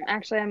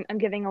actually, I'm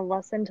giving a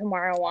lesson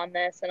tomorrow on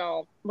this, and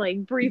I'll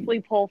like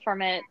briefly pull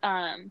from it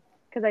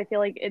because I feel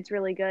like it's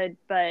really good.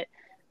 But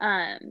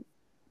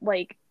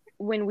like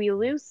when we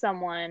lose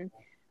someone,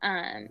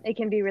 it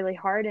can be really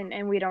hard,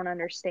 and we don't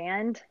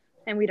understand.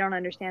 And we don't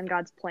understand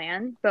God's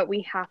plan, but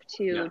we have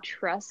to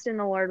trust in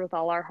the Lord with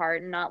all our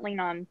heart and not lean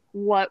on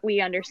what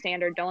we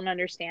understand or don't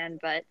understand,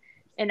 but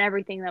in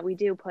everything that we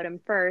do, put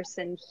him first,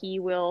 and he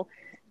will,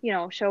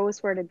 show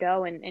us where to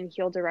go, and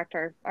he'll direct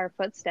our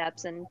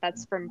footsteps. And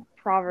that's from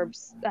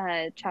Proverbs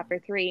chapter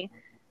 3.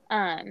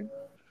 And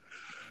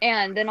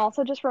then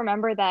also just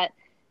remember that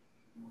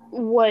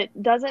what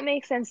doesn't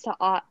make sense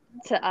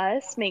to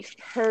us makes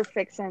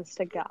perfect sense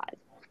to God.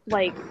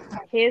 Like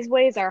his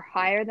ways are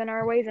higher than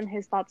our ways, and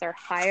his thoughts are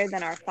higher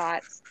than our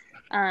thoughts.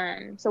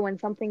 So when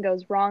something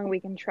goes wrong,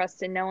 we can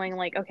trust in knowing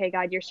like, okay,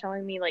 God, you're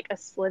showing me like a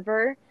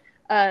sliver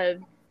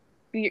of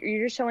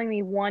you're just showing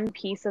me one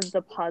piece of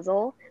the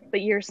puzzle,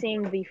 but you're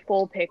seeing the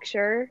full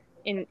picture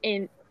in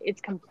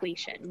its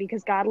completion,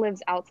 because God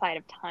lives outside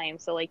of time.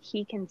 So like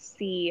he can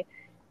see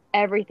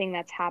everything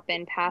that's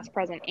happened, past,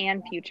 present,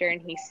 and future,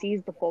 and he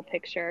sees the full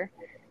picture.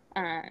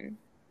 And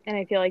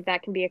I feel like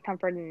that can be a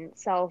comfort in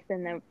itself,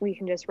 and that we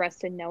can just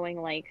rest in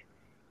knowing like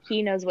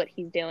he knows what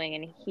he's doing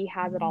and he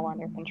has it all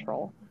under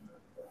control.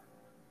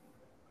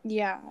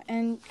 Yeah,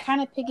 and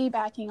kind of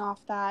piggybacking off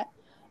that,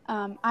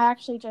 I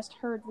actually just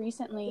heard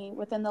recently,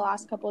 within the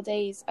last couple of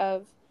days,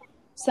 of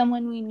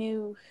someone we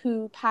knew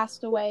who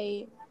passed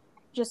away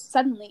just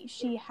suddenly.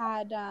 She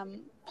had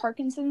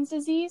Parkinson's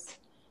disease,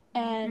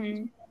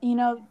 and you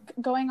know,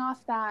 going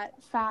off that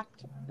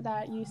fact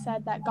that you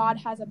said that God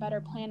has a better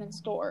plan in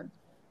store,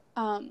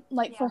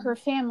 like for her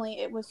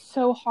family, it was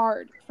so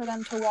hard for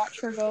them to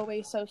watch her go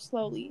away so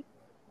slowly,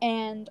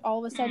 and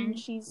all of a sudden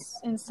she's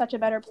in such a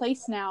better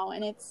place now,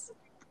 and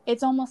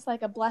it's almost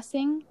like a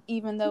blessing,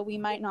 even though we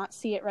might not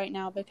see it right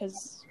now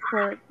because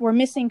we're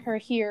missing her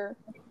here,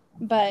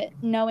 but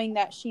knowing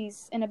that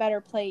she's in a better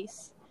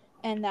place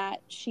and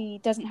that she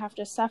doesn't have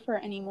to suffer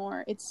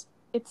anymore, it's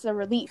a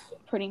relief,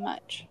 pretty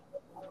much.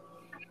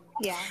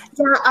 Yeah,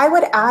 I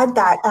would add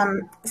that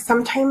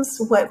sometimes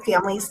what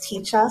families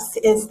teach us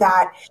is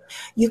that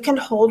you can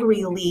hold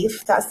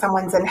relief that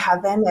someone's in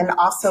heaven and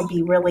also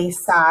be really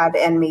sad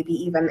and maybe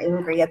even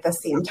angry at the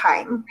same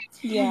time.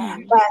 Yeah.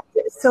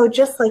 But so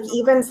just like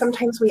even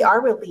sometimes we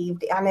are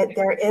relieved, and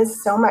there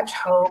is so much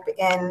hope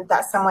in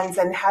that someone's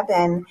in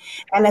heaven,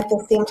 and at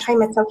the same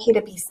time it's okay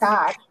to be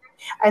sad.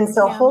 And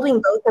so holding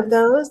both of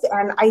those,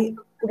 and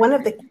one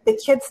of the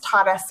kids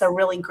taught us a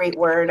really great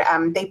word.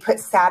 They put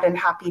sad and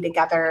happy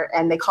together,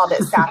 and they called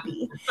it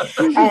sappy.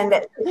 And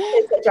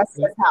it's at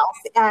Jessica's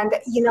house. And,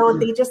 you know,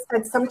 they just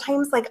said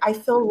sometimes, like, I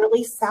feel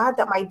really sad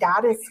that my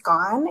dad is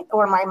gone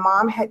or my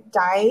mom had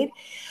died.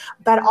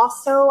 But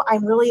also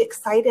I'm really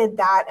excited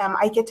that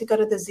I get to go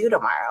to the zoo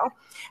tomorrow.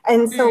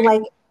 And so,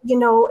 like, you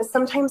know,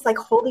 sometimes like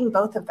holding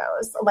both of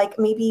those, like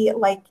maybe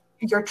like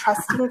you're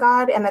trusting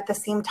God, and at the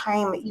same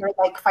time, you're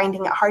like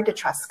finding it hard to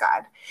trust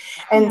God.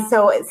 And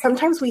so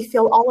sometimes we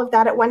feel all of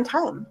that at one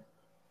time.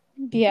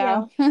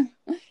 Yeah.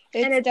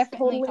 It's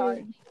definitely totally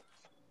hard.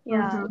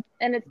 Yeah.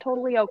 And it's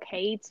totally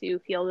okay to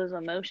feel those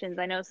emotions.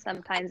 I know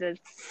sometimes as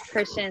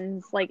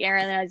Christians, like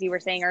Aaron, as you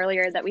were saying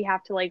earlier, that we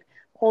have to like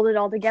hold it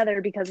all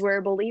together because we're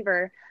a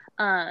believer.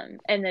 And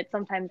it's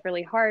sometimes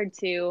really hard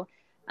to,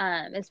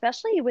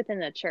 especially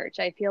within the church.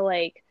 I feel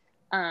like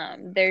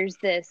there's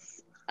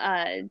this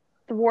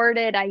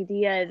thwarted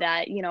idea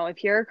that, you know,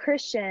 if you're a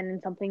Christian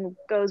and something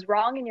goes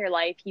wrong in your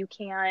life, you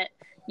can't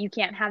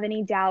have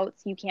any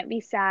doubts, you can't be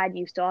sad,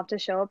 you still have to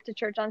show up to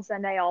church on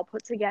Sunday all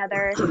put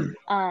together,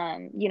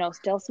 you know,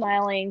 still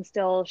smiling,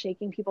 still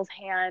shaking people's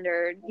hand,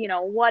 or, you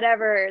know,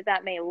 whatever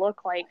that may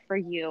look like for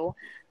you.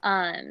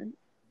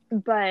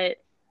 But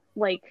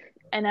like,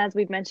 and as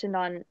we've mentioned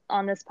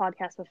on this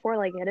podcast before,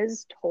 like, it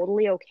is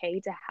totally okay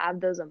to have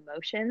those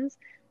emotions,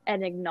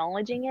 and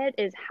acknowledging it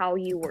is how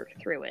you work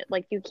through it.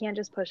 Like, you can't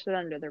just push it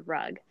under the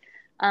rug,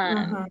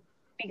 because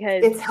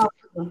it's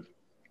healthy.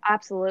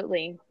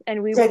 Absolutely.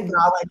 And we to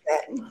acknowledge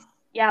it.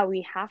 Yeah,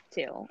 we have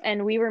to.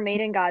 And we were made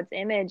in God's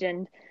image,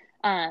 and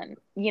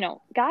you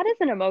know, God is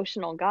an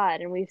emotional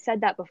God, and we've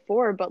said that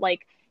before, but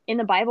like in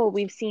the Bible,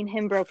 we've seen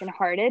him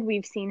brokenhearted,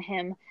 we've seen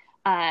him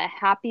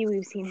happy,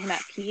 we've seen him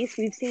at peace,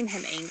 we've seen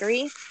him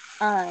angry.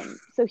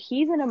 So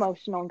he's an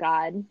emotional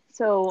God.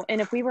 So, and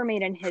if we were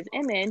made in his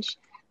image,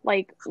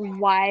 like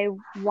why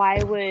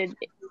would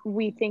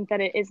we think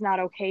that it is not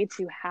okay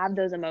to have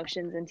those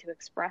emotions and to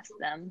express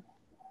them?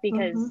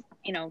 Because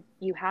you know,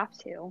 you have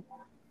to.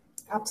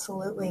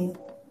 Absolutely.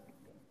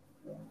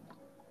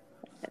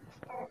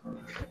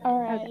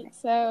 All right.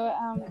 So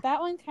that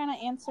one kind of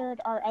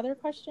answered our other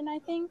question, I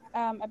think,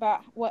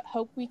 about what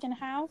hope we can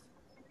have.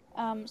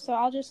 So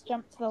I'll just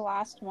jump to the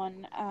last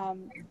one.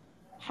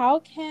 How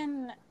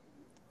can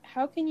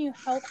you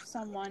help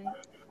someone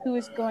who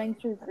is going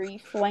through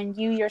grief when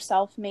you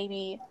yourself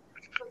maybe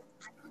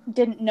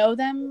didn't know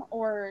them,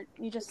 or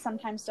you just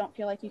sometimes don't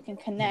feel like you can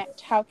connect?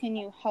 How can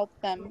you help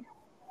them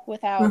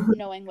without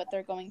knowing what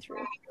they're going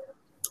through?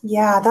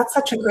 Yeah, that's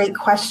such a great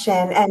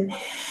question. And,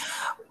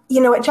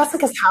 you know, at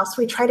Jessica's house,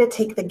 we try to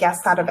take the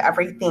guess out of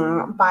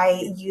everything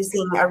by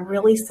using a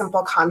really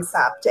simple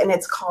concept, and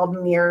it's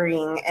called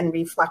mirroring and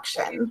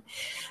reflection.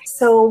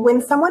 So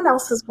when someone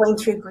else is going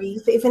through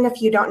grief, even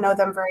if you don't know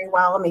them very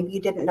well, maybe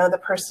you didn't know the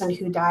person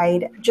who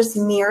died, just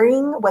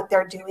mirroring what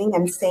they're doing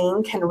and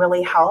saying can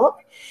really help.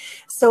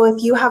 So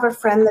if you have a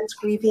friend that's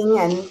grieving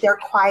and they're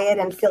quiet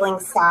and feeling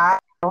sad,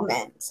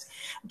 moment,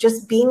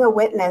 just being a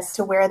witness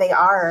to where they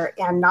are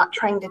and not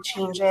trying to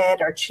change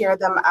it or cheer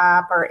them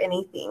up or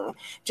anything,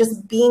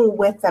 just being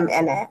with them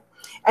in it.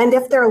 And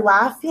if they're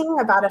laughing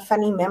about a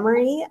funny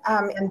memory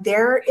and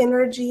their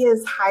energy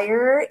is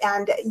higher,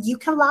 and you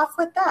can laugh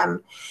with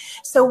them.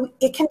 So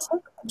it can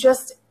take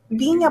just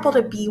being able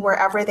to be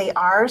wherever they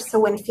are. So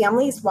when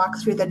families walk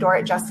through the door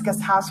at Jessica's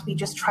house, we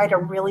just try to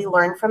really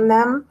learn from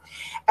them.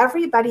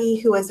 Everybody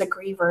who is a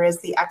griever is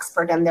the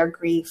expert in their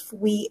grief.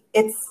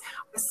 It's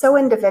so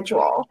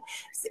individual.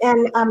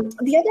 And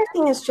the other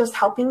thing is just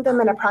helping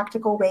them in a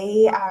practical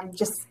way,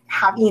 just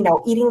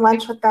eating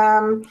lunch with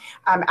them,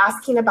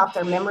 asking about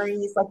their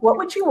memories. Like, what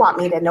would you want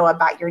me to know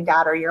about your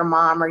dad or your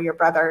mom or your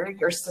brother,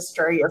 your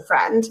sister, or your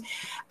friend?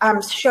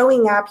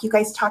 Showing up, you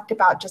guys talked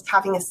about just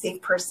having a safe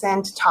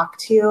person to talk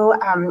to.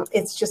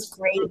 It's just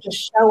great.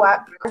 Just show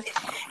up.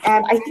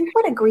 And I think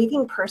what a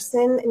grieving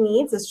person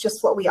needs is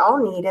just what we all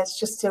need, is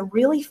just to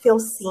really feel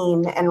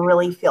seen and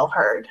really feel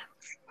heard.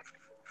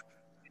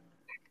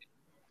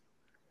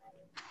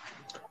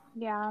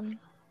 Yeah.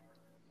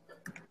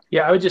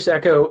 Yeah, I would just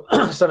echo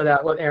some of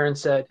that. What Erin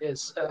said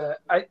is,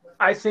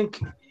 I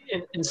think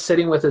in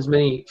sitting with as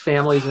many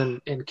families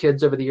and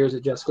kids over the years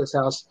at Jessica's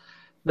house,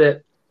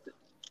 that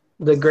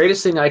the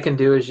greatest thing I can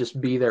do is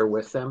just be there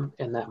with them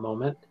in that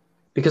moment,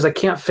 because I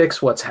can't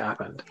fix what's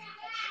happened.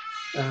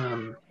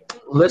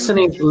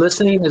 Listening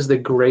is the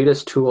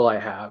greatest tool I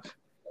have,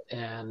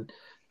 and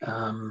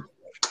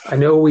I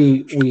know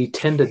we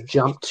tend to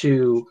jump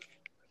to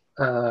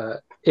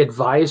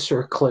advice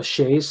or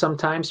cliches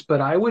sometimes,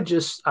 but I would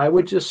just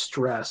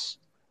stress,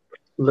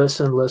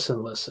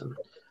 listen.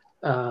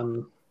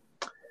 And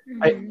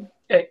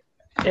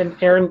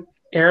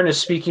Erin is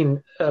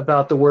speaking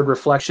about the word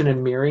reflection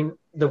and mirroring.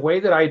 The way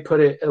that I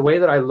put it, the way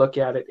that I look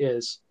at it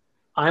is,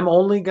 I'm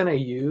only going to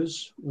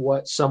use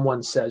what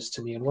someone says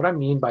to me. And what I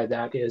mean by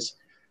that is,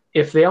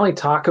 if they only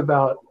talk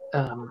about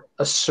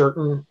a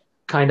certain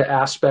kind of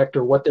aspect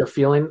or what they're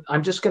feeling,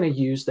 I'm just going to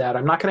use that.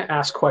 I'm not going to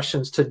ask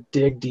questions to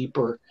dig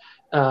deeper.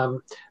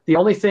 The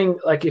only thing,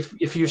 like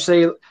if you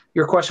say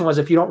your question was,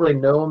 if you don't really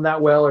know them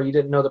that well, or you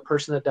didn't know the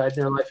person that died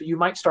in their life, you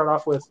might start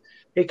off with,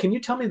 hey, can you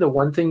tell me the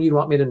one thing you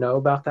want me to know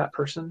about that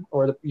person,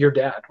 or your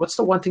dad? What's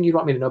the one thing you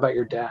want me to know about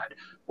your dad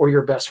or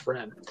your best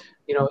friend?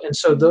 And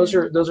so those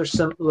are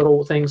some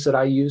little things that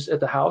I use at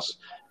the house.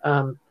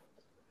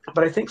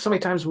 But I think so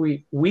many times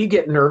we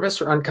get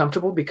nervous or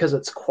uncomfortable because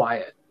it's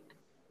quiet.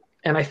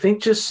 And I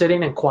think just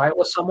sitting and quiet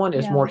with someone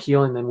is more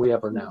healing than we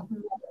ever know.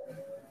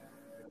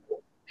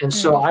 And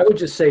so I would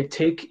just say,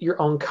 take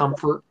your own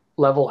comfort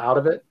level out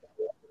of it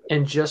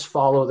and just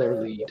follow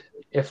their lead.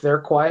 If they're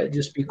quiet,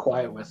 just be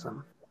quiet with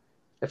them.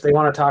 If they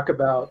want to talk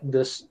about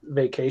this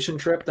vacation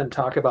trip, then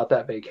talk about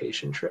that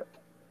vacation trip.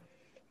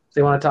 If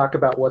they want to talk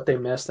about what they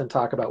missed, then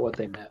talk about what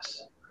they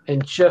miss.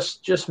 And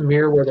just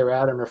mirror where they're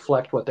at and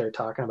reflect what they're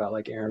talking about,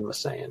 like Erin was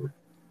saying.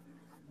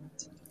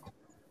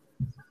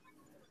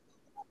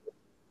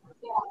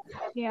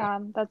 Yeah,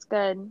 that's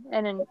good.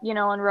 And in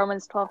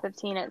Romans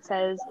 12:15 it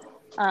says,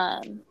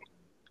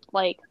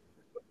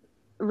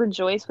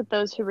 rejoice with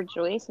those who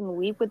rejoice and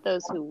weep with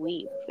those who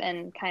weep,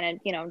 and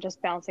kind of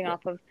just bouncing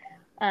off of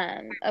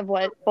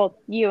what both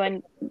you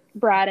and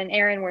Brad and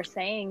Erin were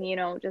saying.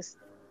 Just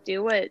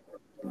do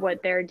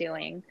what they're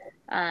doing.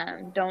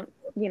 Don't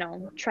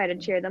try to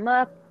cheer them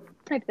up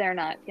if they're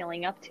not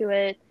feeling up to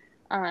it.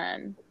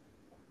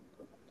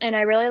 And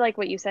I really like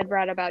what you said,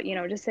 Brad, about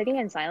just sitting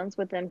in silence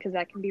with them, because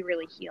that can be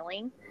really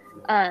healing.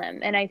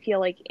 And I feel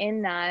like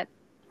in that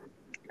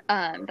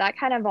that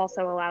kind of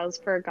also allows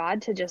for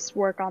God to just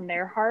work on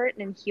their heart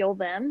and heal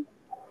them,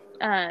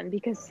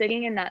 because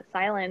sitting in that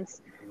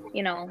silence,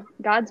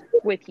 God's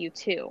with you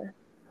too,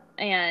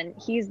 and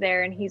he's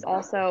there, and he's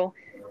also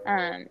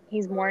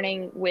he's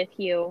mourning with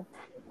you,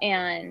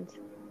 and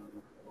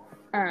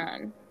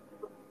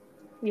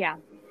yeah.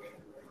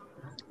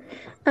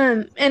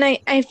 And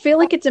I feel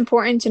like it's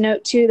important to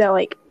note too that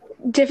like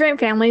different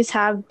families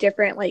have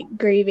different like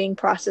grieving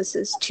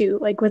processes too,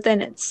 like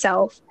within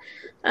itself.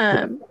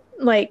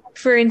 Like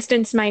for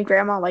instance, my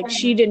grandma, like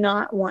she did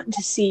not want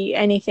to see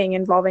anything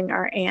involving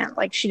our aunt.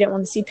 Like she didn't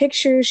want to see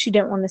pictures, she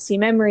didn't want to see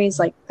memories,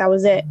 like that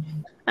was it.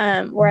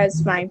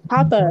 Whereas my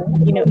papa,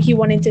 he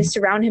wanted to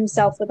surround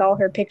himself with all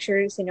her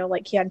pictures,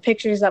 like he had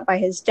pictures up by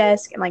his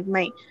desk, and like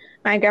my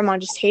grandma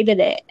just hated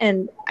it.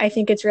 And I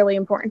think it's really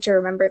important to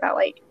remember that,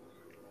 like,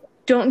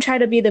 don't try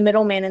to be the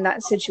middleman in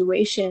that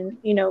situation.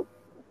 You're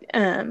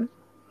going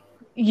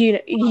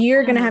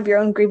to have your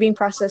own grieving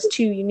process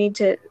too.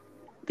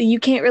 You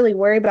can't really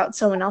worry about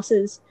someone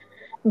else's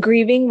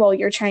grieving while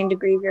you're trying to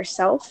grieve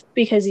yourself,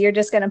 because you're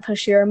just going to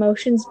push your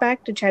emotions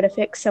back to try to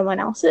fix someone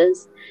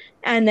else's.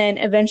 And then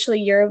eventually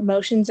your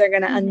emotions are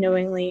going to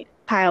unknowingly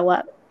pile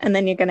up, and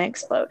then you're going to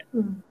explode.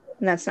 And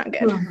that's not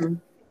good.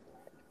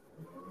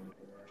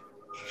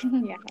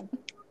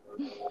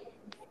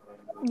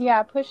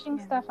 Yeah, pushing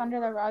stuff under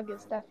the rug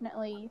is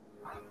definitely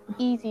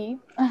easy.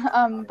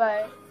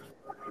 But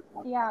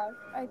yeah,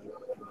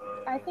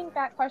 I think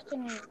that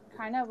question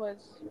kind of was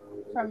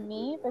from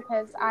me,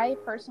 because I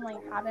personally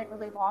haven't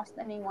really lost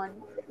anyone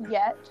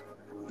yet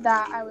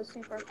that I was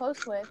super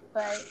close with.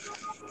 But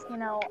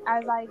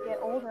as I get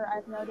older,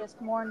 I've noticed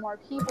more and more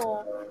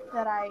people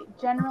that I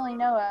generally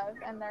know of,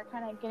 and they're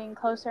kind of getting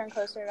closer and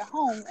closer to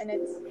home. And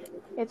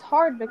it's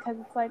hard, because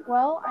it's like,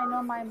 well, I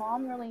know my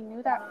mom really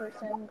knew that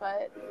person,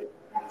 but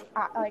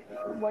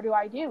what do?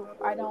 I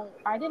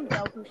didn't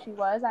know who she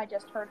was. I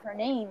just heard her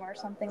name or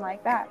something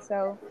like that.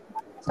 So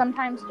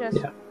sometimes just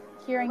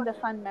hearing the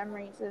fun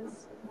memories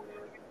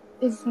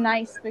is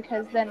nice,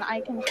 because then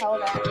I can tell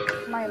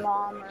that my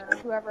mom or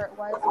whoever it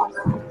was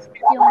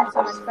feeling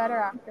so much better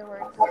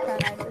afterwards,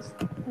 kind of just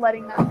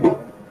letting that go.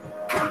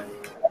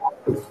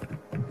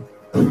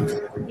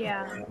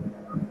 Yeah.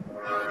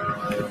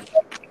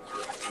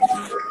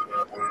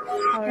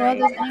 All Well, right.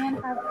 does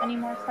anyone have any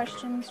more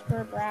questions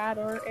for Brad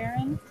or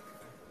Aaron?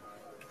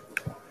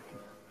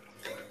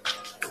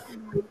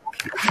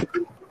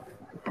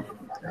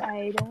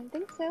 I don't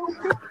think so.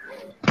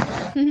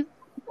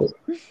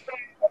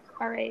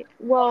 All right.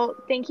 Well,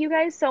 thank you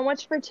guys so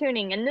much for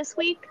tuning in this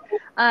week.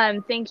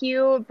 Thank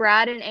you,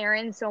 Brad and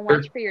Aaron, so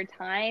much for your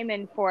time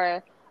and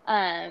for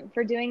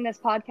doing this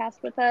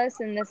podcast with us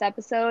in this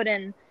episode.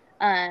 And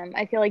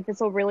I feel like this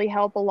will really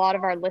help a lot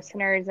of our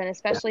listeners, and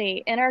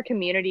especially in our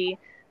community,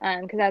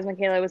 because as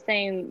Michaela was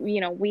saying,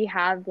 we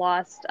have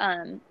lost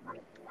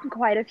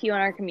quite a few in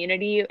our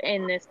community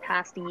in this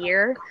past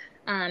year,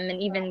 and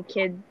even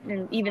kids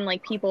and even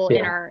like people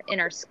in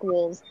our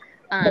schools.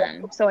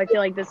 So I feel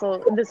like this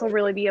will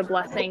really be a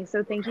blessing.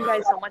 So thank you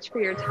guys so much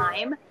for your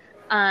time.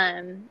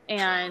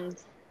 And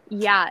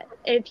yeah,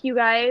 if you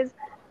guys,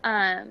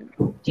 do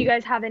you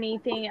guys have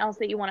anything else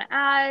that you want to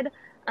add?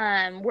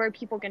 Where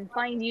people can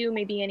find you,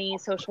 maybe any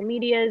social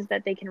medias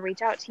that they can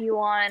reach out to you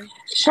on?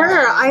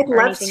 Sure, I'd or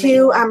love anything that to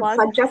you wanna plug?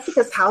 plug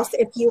Jessica's House.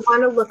 If you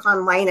want to look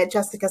online at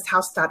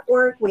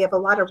jessicashouse.org, we have a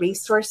lot of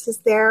resources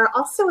there.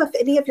 Also, if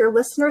any of your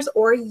listeners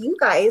or you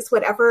guys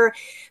would ever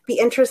be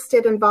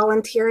interested in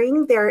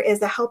volunteering, there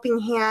is a helping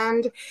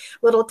hand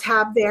little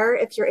tab there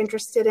if you're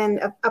interested in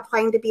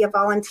applying to be a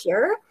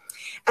volunteer.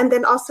 And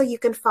then also you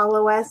can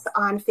follow us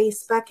on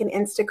Facebook and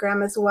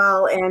Instagram as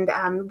well.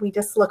 And we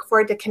just look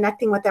forward to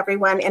connecting with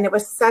everyone. And it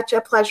was such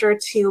a pleasure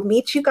to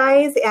meet you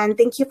guys. And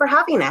thank you for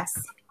having us.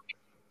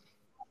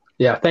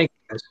 Yeah, thank you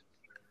guys.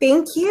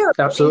 Thank you.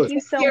 Absolutely.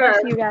 Thank you so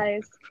much, you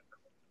guys.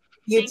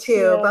 You Thank too.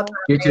 you. Bye-bye.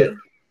 You too.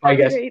 Bye, Have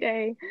a guys. great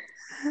day.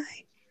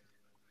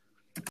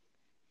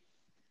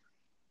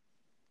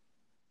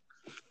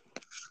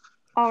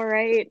 All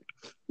right.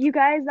 You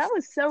guys, that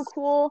was so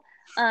cool,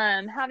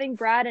 having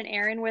Brad and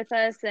Aaron with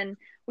us, and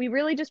we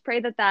really just pray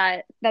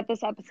that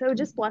this episode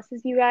just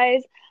blesses you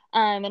guys,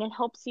 and it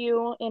helps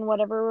you in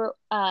whatever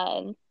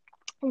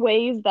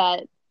ways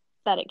that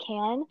it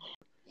can.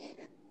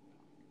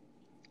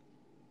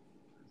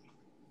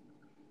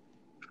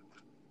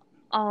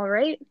 All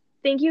right.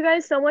 Thank you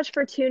guys so much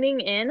for tuning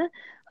in.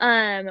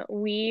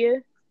 We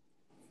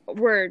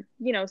were,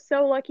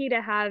 so lucky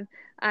to have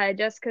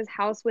Jessica's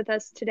House with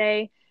us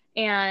today,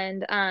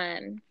 and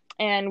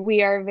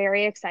we are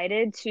very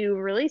excited to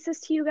release this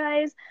to you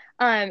guys.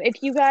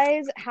 If you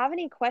guys have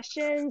any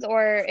questions,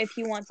 or if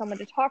you want someone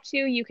to talk to,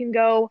 you can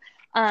go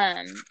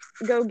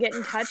get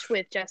in touch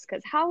with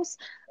Jessica's House.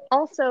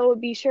 Also,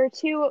 be sure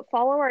to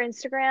follow our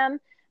Instagram,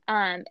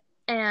 and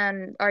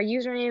our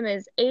username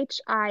is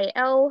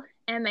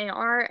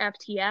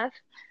HILMARFTF.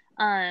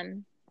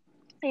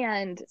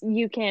 And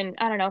you can,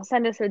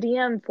 send us a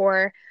DM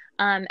for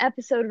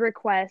episode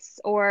requests,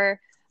 or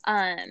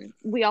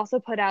we also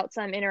put out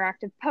some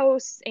interactive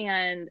posts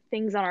and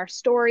things on our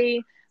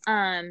story.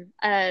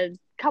 A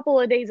couple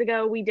of days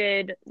ago, we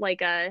did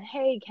like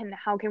hey,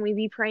 how can we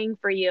be praying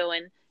for you?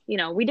 And,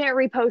 we didn't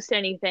repost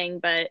anything,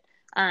 but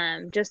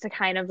just to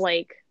kind of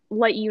like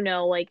let you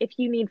know, like, if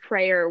you need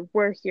prayer,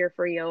 we're here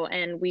for you.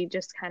 And we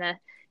just kind of,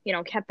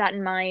 kept that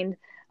in mind.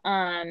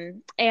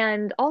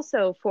 And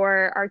also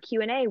for our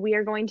Q&A, we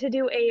are going to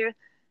do a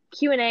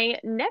Q&A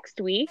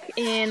next week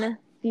in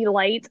the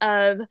light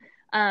of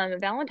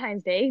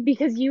Valentine's Day,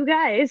 because you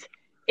guys,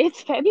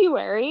 it's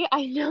February.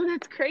 I know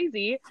that's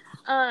crazy.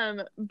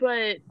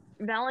 But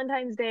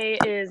Valentine's Day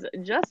is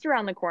just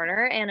around the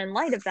corner, and in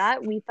light of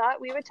that, we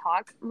thought we would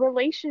talk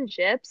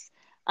relationships,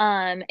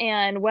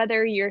 and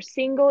whether you're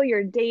single,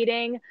 you're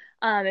dating,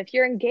 if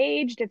you're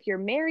engaged, if you're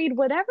married,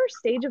 whatever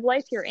stage of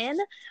life you're in,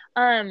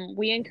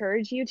 we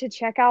encourage you to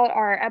check out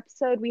our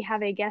episode. We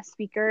have a guest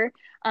speaker,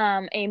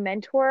 a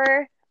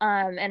mentor,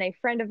 and a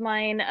friend of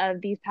mine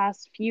of these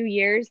past few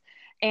years.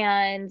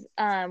 And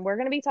we're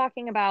going to be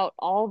talking about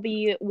all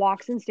the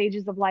walks and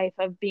stages of life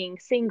of being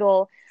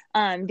single,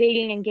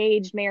 dating,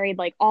 engaged, married,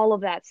 like all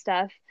of that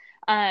stuff.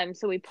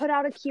 So we put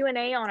out a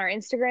Q&A on our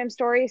Instagram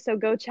story, so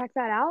go check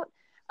that out.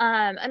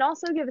 And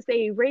also give us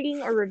a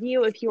rating or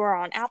review if you are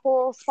on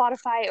Apple,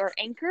 Spotify, or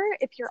Anchor.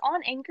 If you're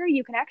on Anchor,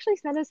 you can actually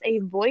send us a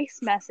voice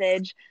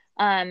message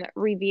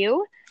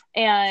review,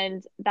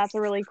 and that's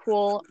a really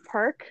cool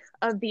perk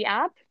of the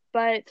app.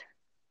 But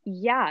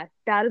yeah,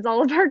 that is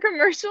all of our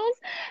commercials.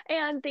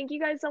 And thank you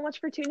guys so much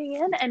for tuning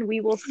in, and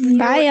we will see you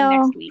Bye,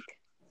 y'all. next week.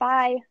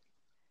 Bye.